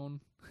Goldberg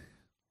down,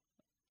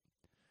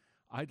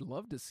 I'd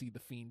love to see the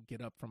Fiend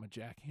get up from a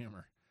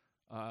jackhammer,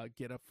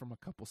 get up from a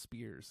couple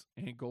spears,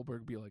 and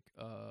Goldberg be like,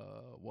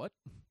 what?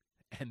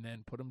 And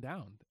then put him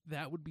down.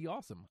 That would be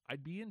awesome.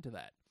 I'd be into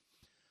that.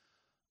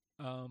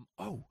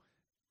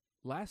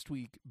 Last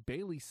week,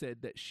 Bayley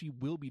said that she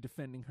will be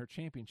defending her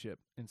championship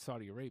in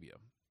Saudi Arabia.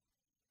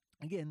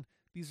 Again,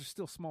 these are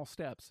still small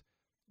steps.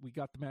 We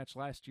got the match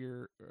last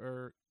year,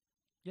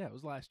 it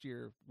was last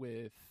year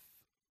with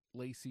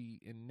Lacey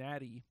and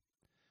Natty.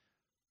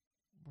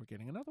 We're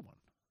getting another one.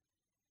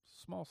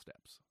 Small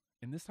steps.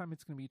 And this time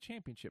it's going to be a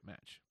championship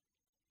match.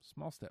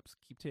 Small steps.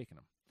 Keep taking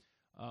them.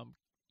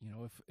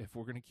 If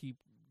we're going to keep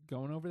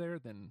going over there,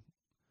 then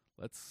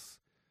let's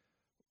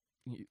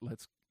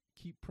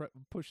keep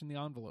pushing the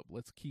envelope.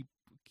 Let's keep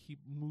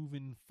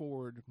moving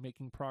forward,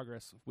 making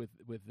progress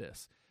with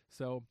this.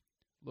 So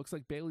looks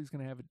like Bayley's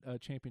going to have a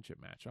championship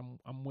match.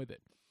 I'm with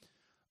it.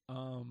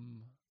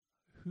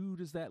 Who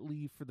does that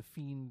leave for the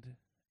Fiend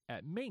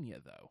at Mania,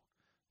 though?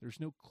 There's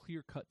no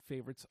clear-cut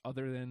favorites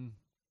other than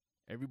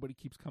everybody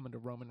keeps coming to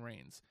Roman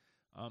Reigns,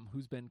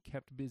 who's been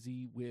kept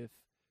busy with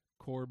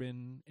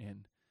Corbin,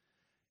 and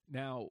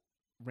now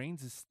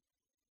Reigns is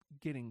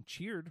getting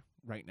cheered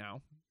right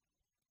now.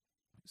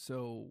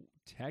 So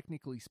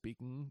technically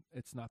speaking,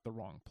 it's not the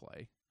wrong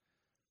play.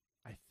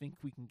 I think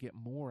we can get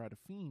more out of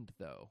Fiend,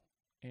 though,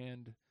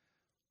 and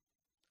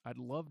I'd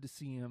love to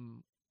see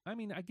him. I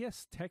mean, I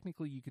guess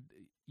technically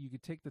you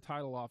could take the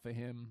title off of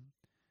him,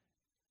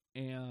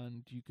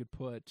 and you could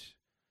put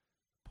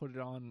it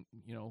on,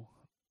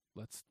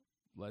 let's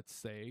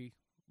say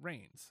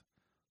Reigns.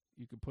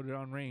 You could put it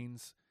on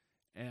Reigns,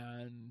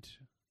 and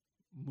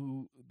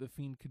the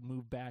Fiend could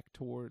move back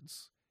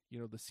towards,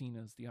 the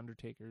Cenas, the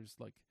Undertakers,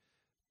 like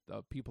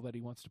the people that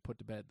he wants to put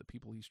to bed, the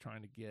people he's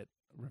trying to get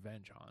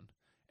revenge on,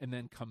 and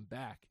then come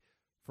back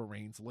for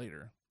Reigns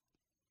later.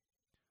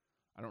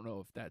 I don't know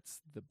if that's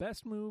the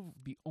best move,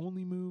 the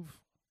only move.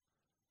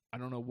 I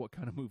don't know what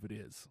kind of move it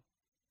is,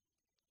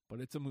 but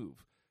it's a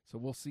move. So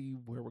we'll see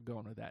where we're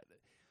going with that.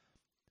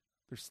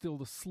 There's still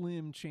the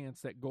slim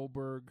chance that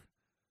Goldberg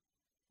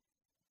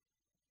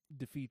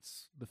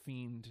defeats the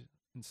Fiend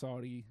in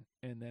Saudi,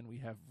 and then we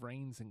have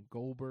Reigns and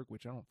Goldberg,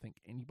 which I don't think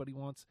anybody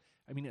wants.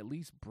 I mean, at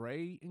least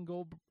Bray and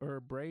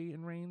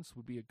Reigns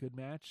would be a good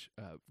match,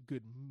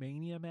 good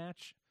Mania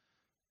match.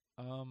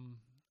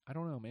 I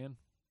don't know, man.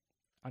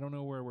 I don't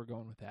know where we're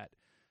going with that.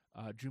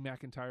 Drew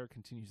McIntyre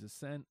continues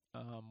ascent.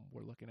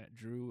 We're looking at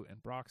Drew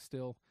and Brock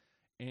still,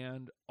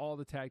 and all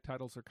the tag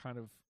titles are kind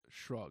of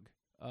shrug.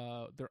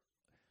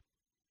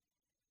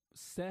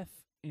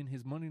 Seth in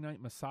his Monday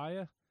Night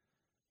Messiah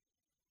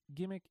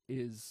gimmick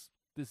is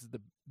this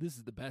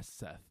is the best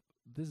Seth.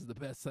 This is the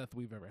best Seth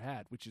we've ever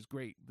had, which is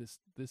great. This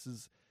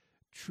is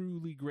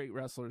truly great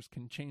wrestlers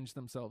can change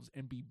themselves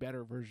and be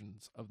better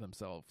versions of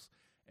themselves.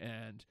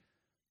 And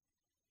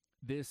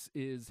this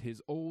is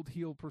his old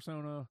heel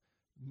persona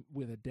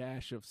with a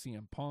dash of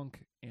CM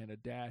Punk and a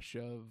dash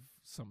of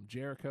some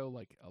Jericho,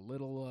 like a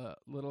little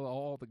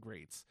all the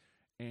greats.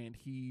 And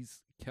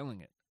he's killing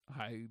it.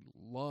 I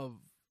love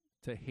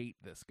to hate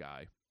this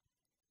guy.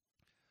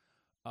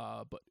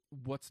 But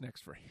what's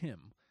next for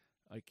him?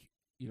 Like,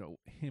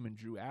 him and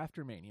Drew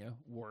after Mania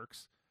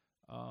works.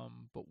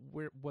 But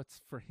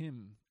what's for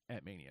him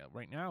at Mania?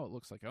 Right now it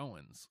looks like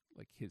Owens.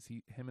 Like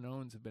him and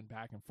Owens have been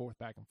back and forth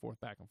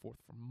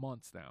for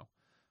months now.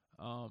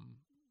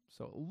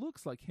 So it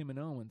looks like him and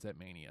Owens at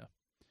Mania.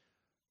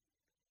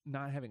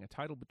 not having a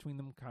title between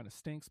them kind of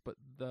stinks, but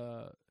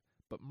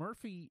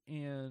Murphy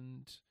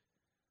and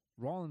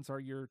Rollins are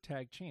your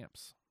tag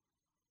champs,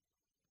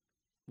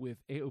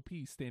 with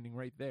AOP standing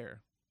right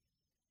there.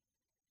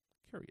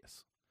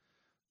 Curious.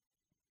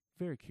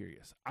 Very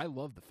curious. I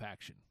love the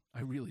faction.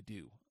 I really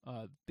do.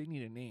 They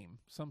need a name,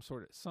 some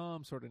sort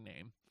of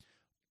name,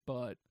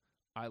 but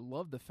I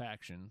love the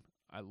faction.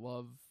 I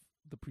love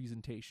the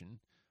presentation.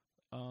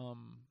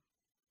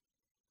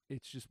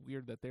 It's just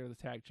weird that they're the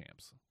tag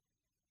champs.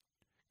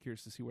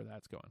 Curious to see where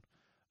that's going.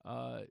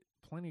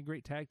 Plenty of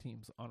great tag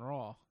teams on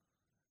Raw.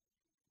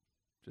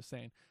 Just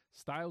saying.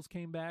 Styles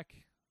came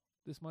back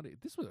this Monday.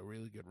 This was a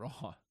really good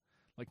Raw.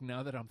 Like,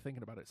 now that I'm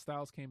thinking about it,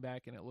 Styles came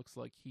back, and it looks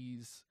like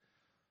he's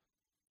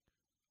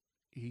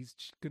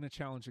going to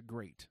challenge a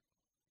great.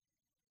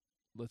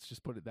 Let's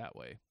just put it that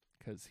way,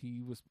 because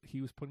he was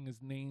putting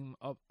his name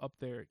up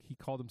there. He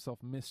called himself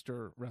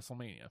Mr.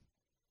 WrestleMania.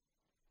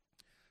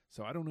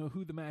 So I don't know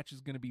who the match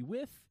is going to be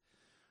with.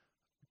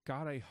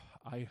 God,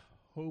 I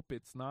hope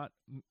it's not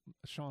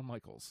Shawn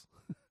Michaels.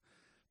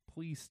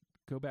 Please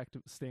go back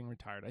to staying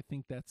retired. I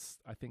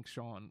think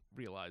Shawn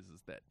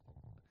realizes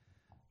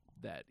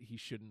that he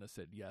shouldn't have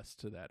said yes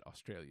to that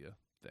Australia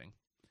thing.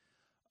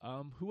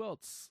 Who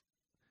else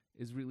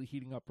is really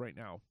heating up right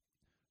now?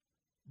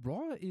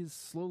 Raw is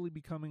slowly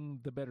becoming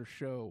the better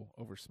show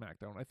over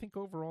SmackDown. I think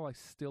overall I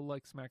still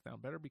like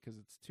SmackDown better because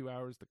it's 2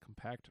 hours, the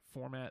compact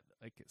format,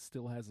 like, it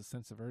still has a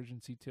sense of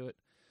urgency to it.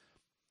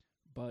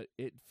 But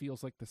it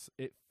feels like it's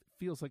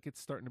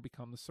starting to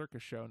become the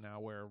circus show now,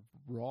 where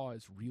Raw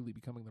is really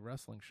becoming the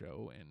wrestling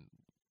show, and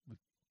with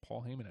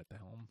Paul Heyman at the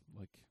helm,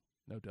 like,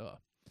 no duh.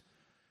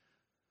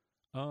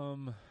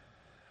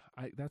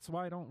 That's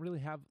why I don't really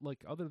have,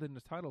 like, other than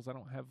the titles, I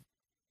don't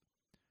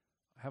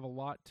have a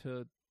lot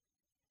to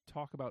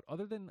talk about,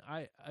 other than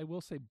I will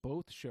say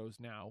both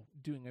shows now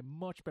doing a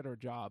much better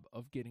job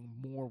of getting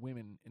more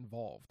women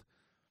involved.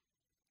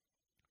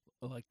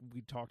 Like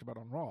we talked about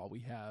on Raw, we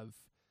have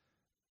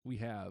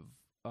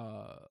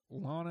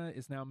Lana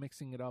is now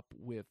mixing it up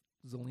with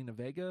Zelina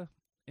Vega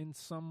in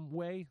some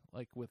way,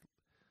 like with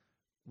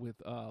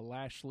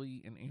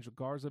Lashley and Angel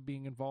Garza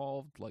being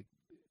involved. Like,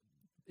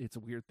 it's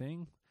a weird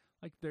thing.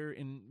 Like, they're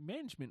in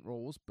management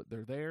roles, but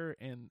they're there,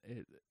 and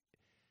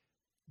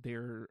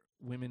they're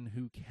women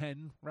who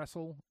can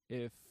wrestle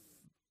if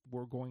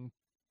we're going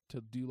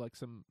to do like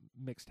some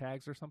mixed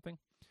tags or something.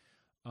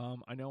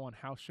 I know on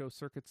house show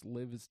circuits,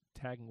 Liv is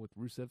tagging with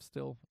Rusev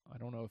still. I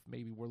don't know if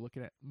maybe we're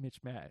looking at mixed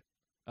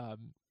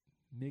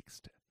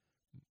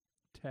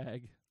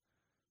tag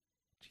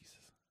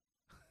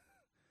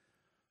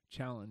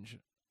challenge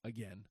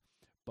again,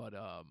 but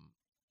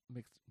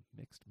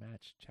mixed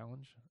match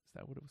challenge, is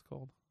that what it was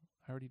called?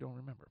 I already don't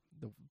remember.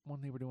 The one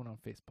they were doing on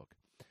Facebook.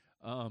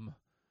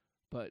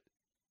 But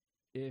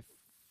if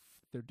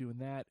they're doing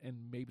that,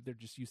 and maybe they're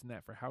just using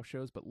that for house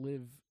shows, but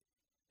Liv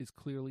is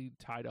clearly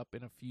tied up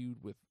in a feud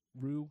with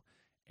Rue,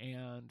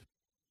 and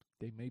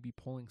they may be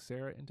pulling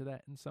Sarah into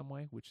that in some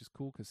way, which is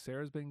cool because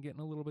Sarah's been getting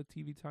a little bit of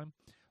TV time.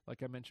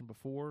 Like I mentioned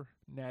before,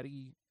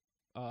 Natty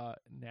and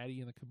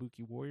the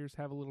Kabuki Warriors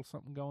have a little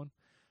something going.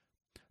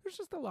 There's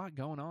just a lot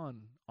going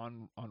on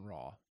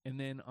Raw. And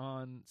then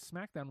on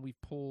SmackDown,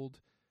 we've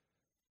pulled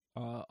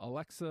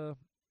Alexa.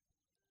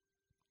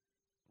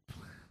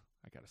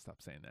 I got to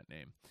stop saying that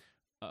name.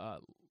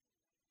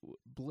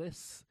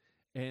 Bliss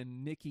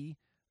and Nikki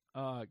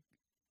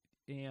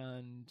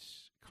and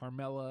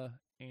Carmella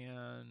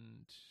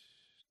and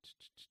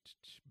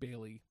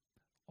Bailey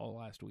all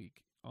last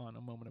week on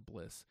A Moment of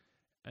Bliss.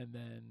 And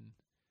then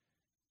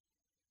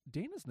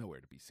Dana's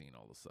nowhere to be seen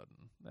all of a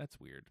sudden. That's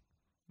weird.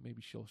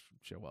 Maybe she'll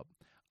show up.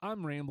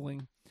 I'm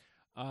rambling.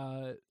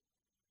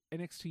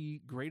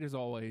 NXT, great as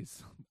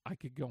always. I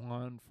could go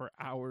on for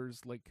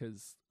hours, like,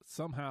 because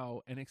somehow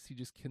NXT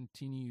just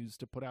continues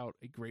to put out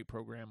a great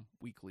program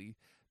weekly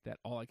that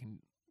all I can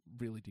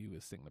really do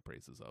is sing the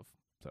praises of.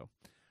 So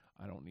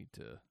I don't need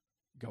to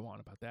go on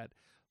about that.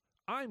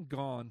 I'm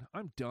gone.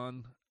 I'm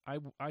done.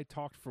 I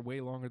talked for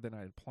way longer than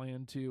I had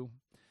planned to.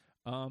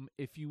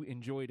 If you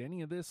enjoyed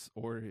any of this,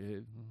 or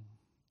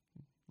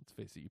let's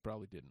face it, you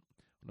probably didn't.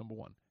 Number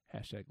one,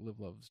 hashtag Live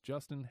Loves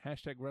Justin,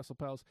 hashtag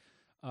WrestlePals.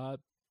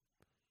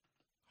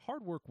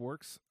 Hard work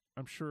works.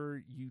 I'm sure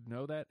you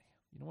know that.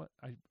 You know what?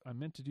 I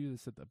meant to do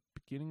this at the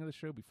beginning of the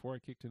show before I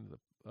kicked into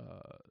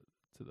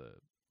the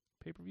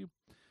pay-per-view.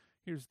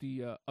 Here's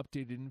the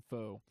updated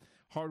info.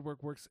 Hard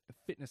Work Works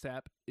fitness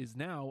app is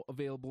now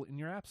available in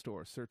your app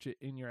store. Search it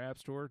in your app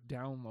store,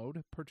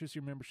 download, purchase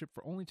your membership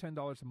for only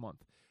 $10 a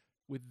month.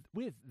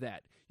 With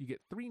that, you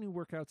get 3 new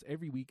workouts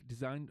every week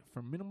designed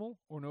for minimal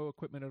or no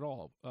equipment at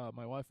all.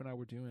 My wife and I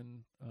were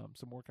doing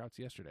some workouts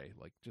yesterday,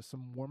 like just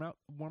some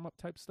warm-up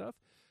type stuff.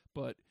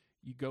 But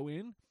you go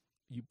in,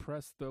 you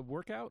press the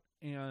workout,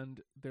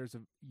 and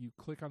you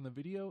click on the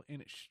video,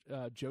 and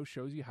Joe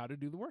shows you how to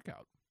do the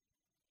workout.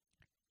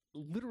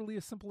 Literally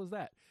as simple as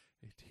that.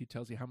 He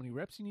tells you how many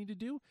reps you need to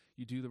do.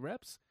 You do the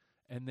reps,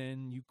 and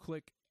then you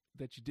click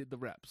that you did the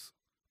reps,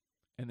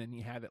 and then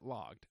you have it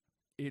logged.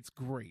 It's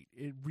great.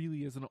 It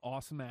really is an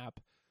awesome app.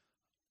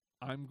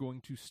 I'm going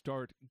to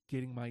start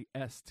getting my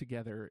S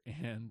together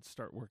and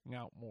start working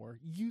out more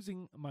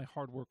using my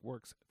Hard Work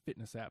Works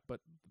fitness app.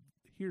 But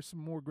here's some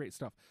more great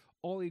stuff.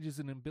 All ages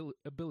and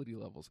ability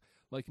levels,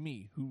 like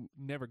me, who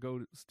never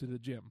goes to the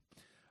gym.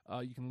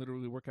 You can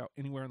literally work out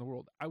anywhere in the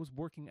world. I was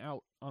working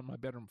out on my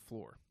bedroom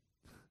floor.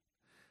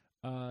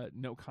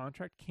 No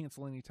contract,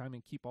 cancel anytime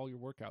and keep all your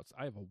workouts.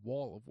 I have a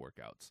wall of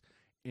workouts,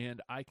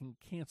 and I can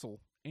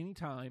cancel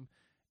anytime,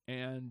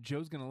 and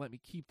Joe's going to let me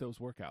keep those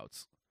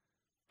workouts.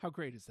 How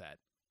great is that?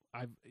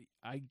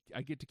 I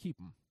get to keep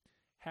them.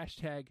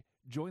 Hashtag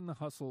join the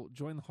hustle.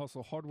 Join the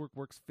hustle. Hard Work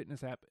Works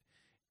fitness app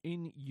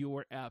in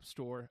your app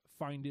store.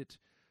 Find it.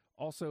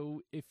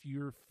 Also, if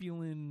you're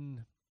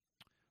feeling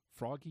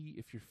froggy,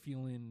 if you're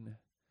feeling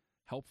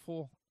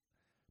helpful,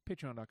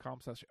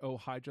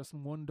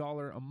 patreon.com/ohhijustin.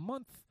 $1 a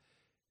month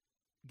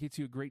gets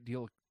you a great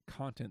deal of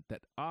content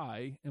that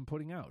I am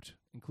putting out,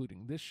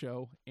 including this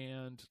show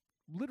and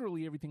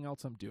literally everything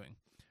else I'm doing.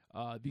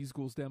 These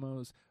Ghouls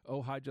demos,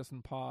 Oh Hi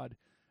Justin pod,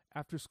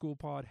 After School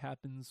pod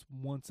happens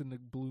once in the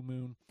blue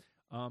moon.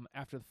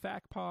 After the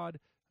Fact pod,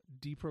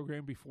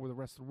 Deprogram Before the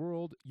Rest of the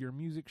World, Your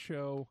Music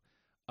Show.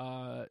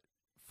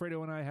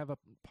 Fredo and I have a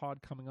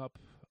pod coming up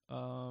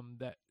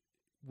that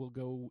will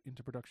go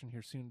into production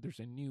here soon. There's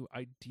a new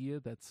idea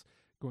that's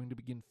going to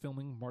begin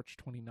filming March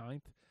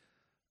 29th.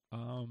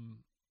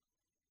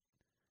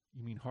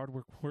 You mean Hard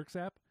Work Works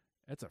app?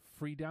 That's a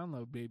free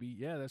download, baby.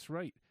 Yeah, that's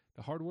right.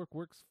 The Hard Work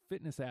Works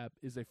fitness app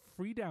is a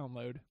free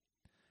download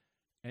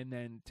and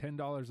then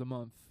 $10 a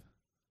month,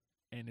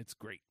 and it's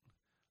great.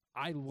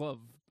 I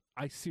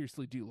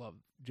seriously do love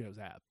Joe's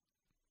app.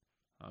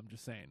 I'm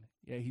just saying.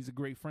 Yeah, he's a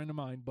great friend of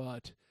mine,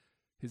 but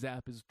his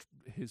app is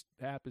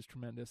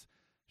tremendous,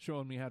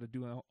 showing me how to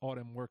do all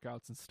them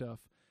workouts and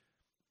stuff.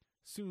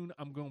 Soon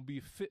I'm going to be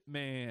a fit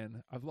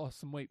man. I've lost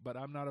some weight, but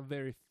I'm not a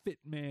very fit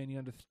man, you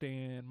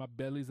understand? My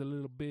belly's a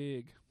little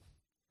big.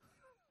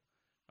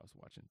 I was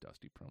watching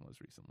Dusty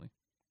promos recently.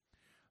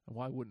 And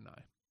why wouldn't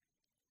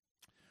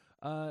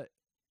I?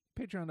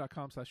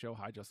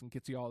 Patreon.com/ohhijustin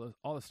gets you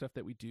all the stuff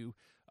that we do.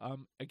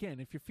 Again,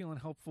 if you're feeling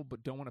helpful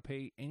but don't want to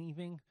pay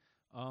anything,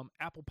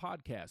 Apple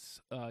Podcasts,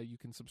 you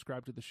can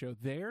subscribe to the show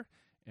there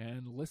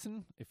and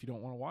listen if you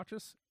don't want to watch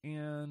us,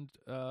 and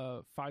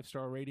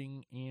 5-star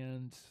rating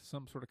and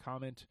some sort of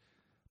comment.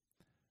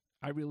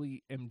 I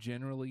really am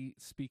generally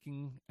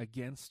speaking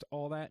against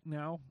all that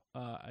now.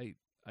 I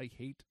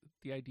hate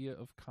the idea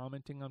of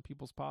commenting on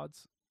people's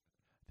pods.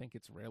 I think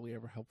it's rarely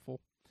ever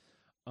helpful.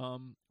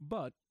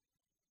 But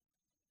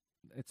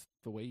it's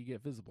the way you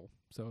get visible.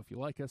 So if you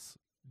like us,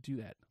 do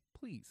that.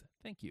 Please.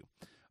 Thank you.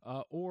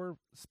 Or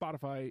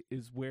Spotify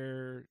is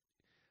where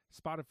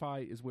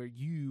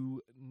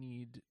you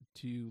need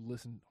to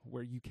listen,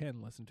 where you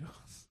can listen to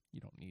us.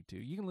 You don't need to.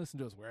 You can listen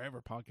to us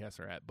wherever podcasts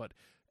are at, but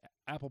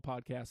Apple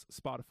Podcasts,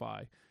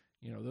 Spotify,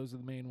 those are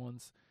the main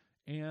ones.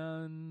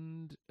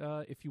 And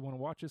if you want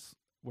to watch us,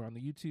 we're on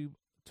the YouTube,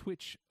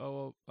 Twitch,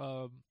 Hi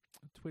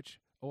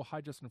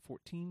Justin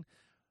 14.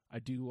 I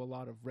do a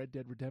lot of Red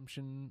Dead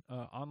Redemption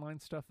online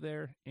stuff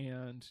there,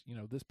 and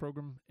this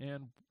program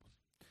and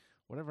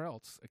whatever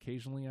else.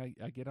 Occasionally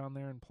I get on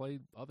there and play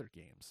other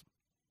games.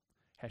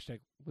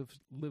 Hashtag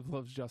live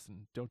loves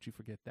Justin. Don't you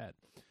forget that.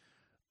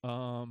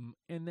 And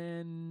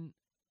then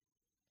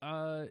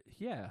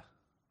yeah,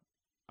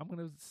 I'm going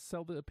to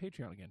sell the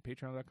Patreon again.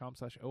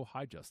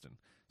 Patreon.com/ohhijustin.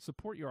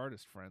 Support your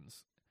artist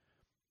friends.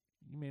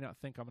 You may not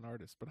think I'm an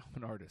artist, but I'm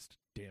an artist.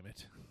 Damn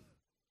it.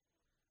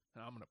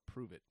 And I'm going to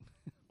prove it.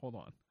 Hold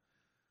on.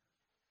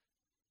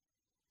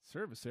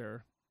 Service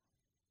error.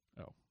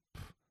 Oh,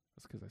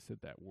 that's because I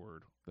said that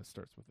word that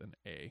starts with an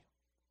A.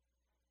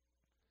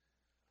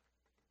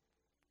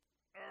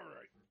 All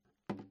right.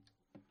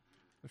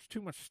 There's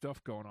too much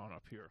stuff going on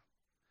up here.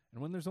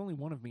 And when there's only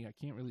one of me, I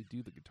can't really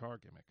do the guitar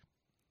gimmick.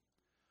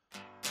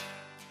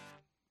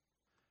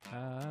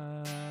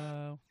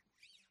 How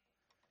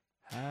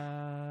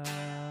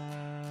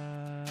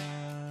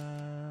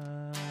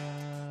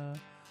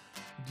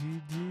do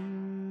you do?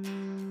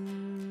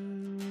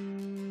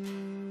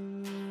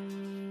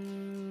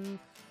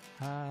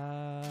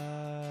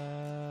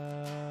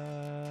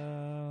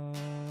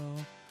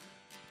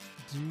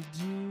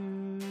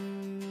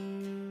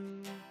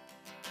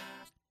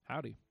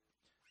 Howdy.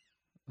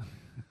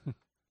 Let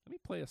me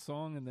play a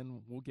song and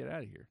then we'll get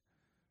out of here.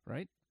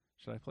 Right?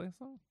 Should I play a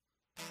song?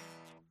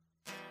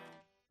 I'm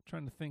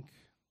trying to think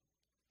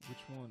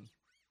which one.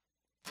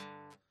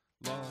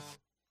 Lost.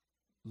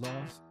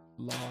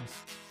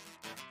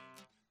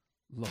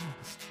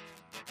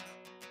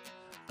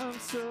 I'm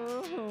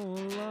so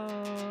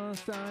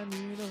lost. I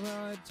need a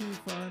ride to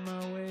find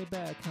my way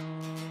back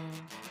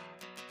home.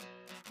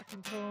 I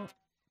can call.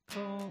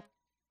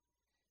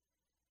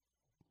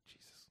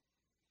 Jesus.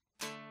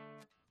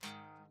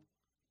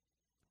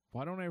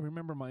 Why don't I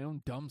remember my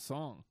own dumb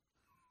song?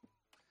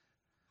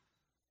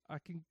 I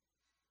can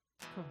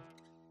call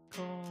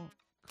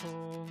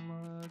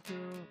my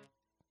girl.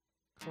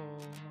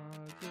 Call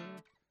my girl.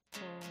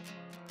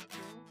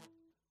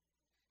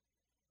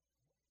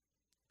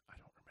 I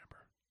don't remember.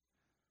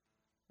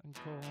 I can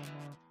call my...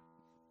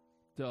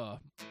 Duh.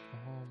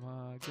 All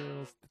my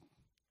girls.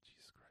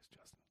 Jesus Christ,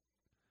 Justin.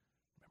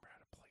 Remember how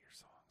to play your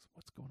songs.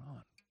 What's going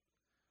on?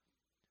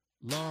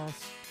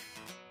 Lost.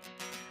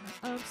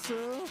 I'm so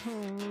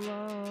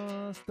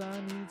lost.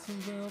 I need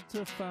some help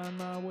to find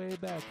my way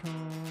back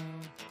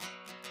home.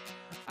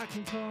 I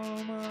can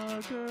call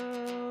my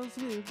girls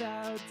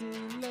without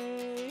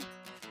delay.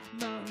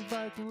 Mountain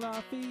Viking,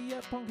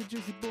 Lafayette, Pumpkin,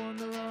 Juicy, born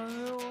to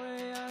run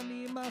away. I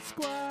need my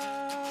squad.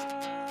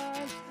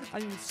 I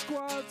need a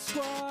squad.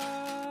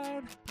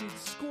 Need a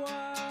squad.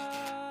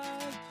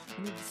 I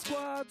need a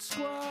squad.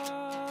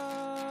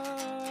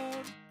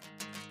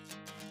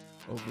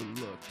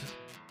 Overlooked.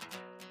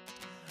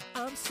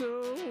 I'm so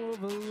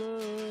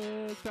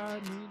overlooked. I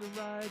need a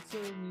ride, so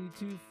need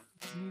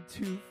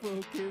to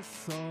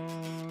focus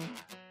on.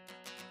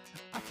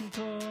 I can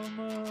call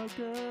my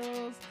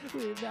girls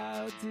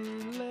without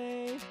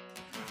delay.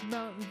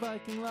 Mountain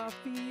Viking,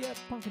 Lafayette,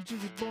 Pumpkin,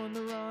 Juicy, born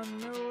to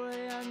run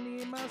away. I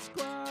need my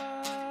squad.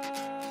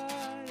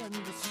 I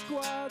need a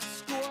squad.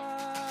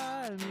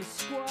 I need a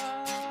squad.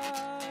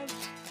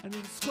 I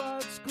need a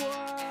squad.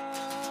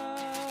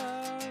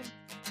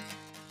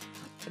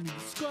 I need a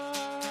squad.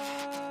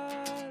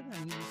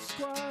 I need a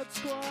squad.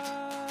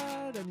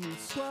 I need a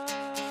squad.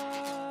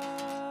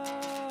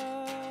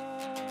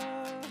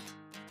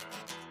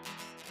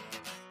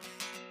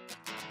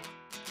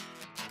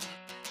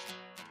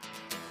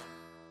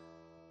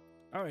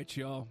 All right,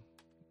 y'all.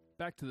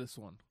 Back to this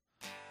one.